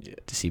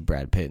to see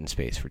Brad Pitt in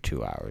space for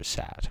 2 hours.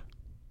 Sad.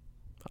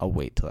 I'll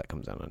wait till that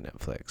comes out on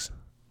Netflix.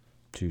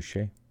 Touche.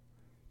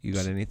 You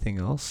got anything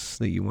else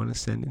that you want to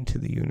send into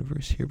the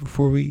universe here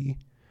before we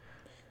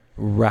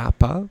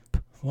wrap up?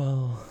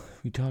 Well,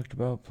 we talked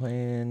about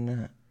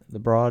playing the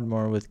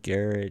Broadmoor with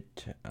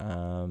Garrett.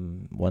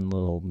 One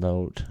little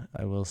note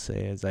I will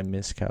say is I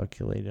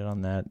miscalculated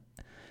on that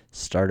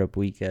startup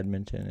week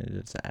Edmonton.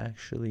 It's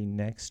actually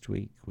next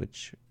week,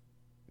 which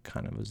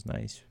kind of was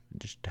nice.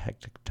 Just a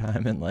hectic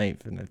time in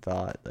life, and I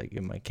thought, like,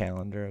 in my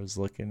calendar, I was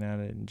looking at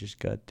it and just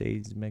got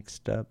days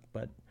mixed up,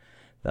 but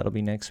that'll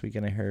be next week.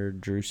 And I heard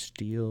Drew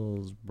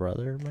Steele's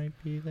brother might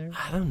be there.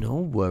 I don't know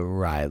what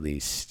Riley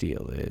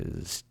Steele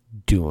is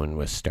doing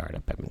with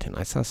Startup Edmonton.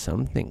 I saw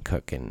something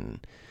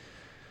cooking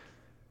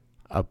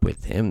up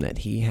with him that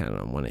he had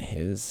on one of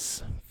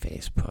his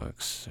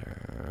Facebooks,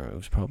 or it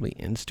was probably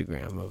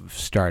Instagram, of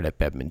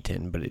Startup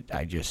Edmonton, but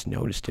I just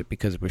noticed it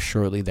because it was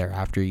shortly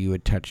thereafter you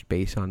had touched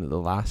base on it the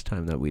last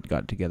time that we'd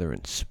got together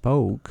and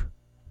spoke.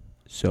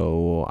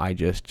 So I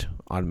just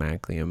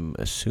automatically am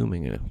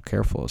assuming, and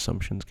careful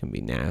assumptions can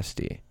be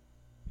nasty,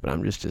 but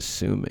I'm just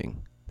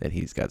assuming that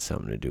he's got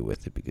something to do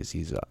with it because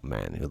he's a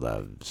man who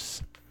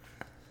loves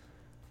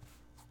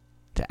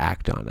to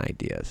act on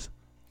ideas.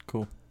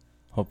 Cool.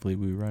 Hopefully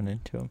we run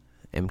into him.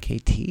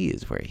 MKT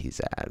is where he's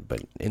at,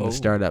 but in the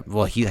startup,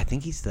 well, I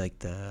think he's like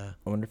the...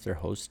 I wonder if they're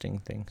hosting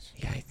things.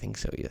 Yeah, I think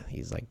so. Yeah,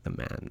 he's like the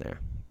man there.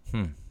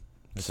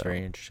 That's So-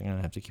 very interesting. I'm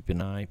going to have to keep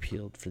an eye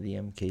peeled for the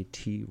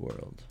MKT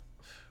world.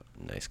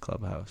 Nice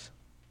clubhouse.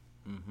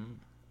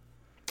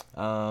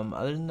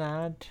 Other than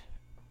that,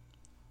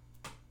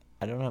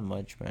 I don't have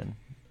much, man.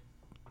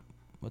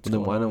 What's Then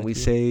going why on don't with we you?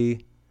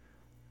 say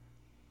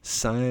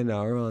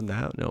sayonara on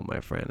that note, my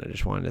friend? I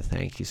just wanted to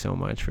thank you so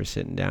much for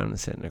sitting down and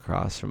sitting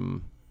across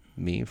from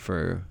me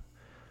for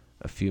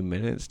a few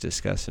minutes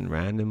discussing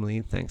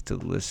randomly. Thanks to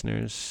the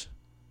listeners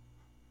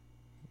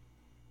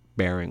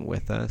bearing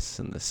with us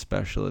in the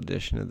special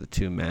edition of the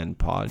Two Man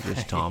Pod,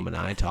 just Tom and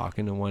I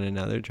talking to one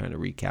another, trying to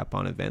recap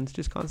on events,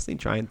 just constantly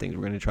trying things.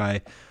 We're going to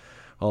try,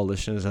 all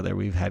listeners out there,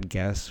 we've had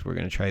guests. We're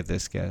going to try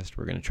this guest.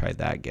 We're going to try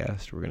that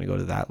guest. We're going to go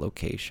to that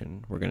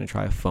location. We're going to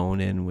try a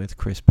phone in with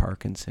Chris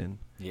Parkinson.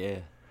 Yeah.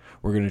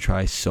 We're going to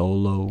try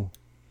solo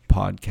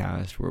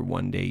podcast where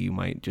one day you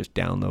might just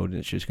download and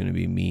it's just going to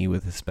be me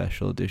with a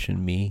special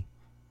edition me.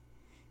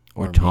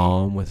 Or Or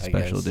Tom me, with a I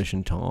special guess.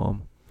 edition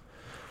Tom.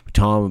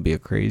 Tom would be a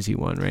crazy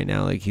one right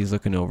now. Like, he's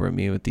looking over at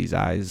me with these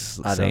eyes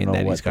I don't saying know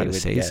that what he's got they to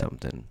would say get.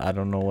 something. I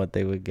don't know what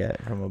they would get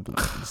from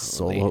a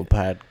solo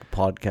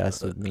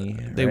podcast with me.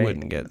 They right?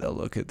 wouldn't get a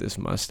look at this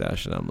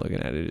mustache that I'm looking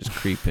at. It is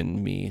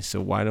creeping me.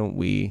 So why don't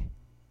we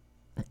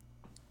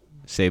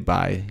say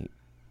bye?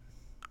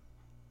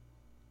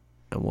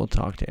 And we'll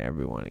talk to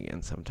everyone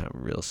again sometime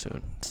real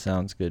soon.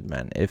 Sounds good,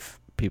 man.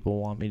 If people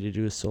want me to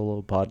do a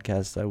solo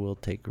podcast, I will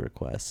take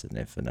requests, and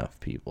if enough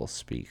people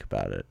speak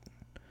about it,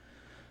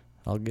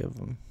 I'll give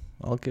them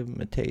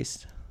a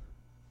taste.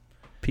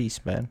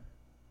 Peace, man.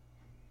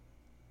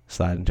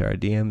 Slide into our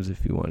DMs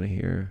if you want to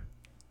hear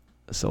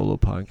a solo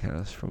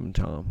podcast from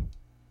Tom.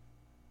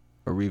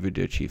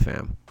 Arrivederci,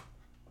 fam.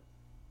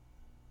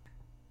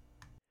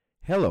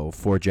 Hello,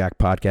 4Jack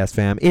Podcast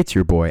fam. It's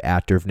your boy,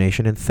 Active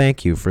Nation, and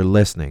thank you for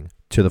listening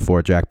to the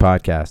 4Jack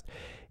Podcast.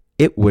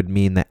 It would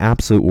mean the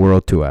absolute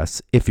world to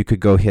us if you could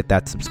go hit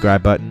that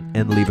subscribe button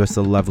and leave us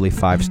a lovely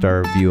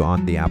 5-star review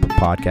on the Apple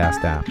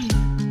Podcast app.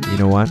 You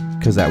know what?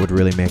 Because that would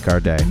really make our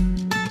day.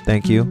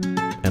 Thank you,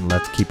 and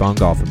let's keep on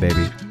golfing,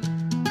 baby.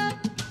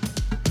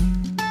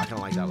 I kind of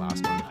like that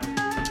last one.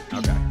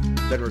 Okay,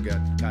 then we're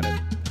good. Got it.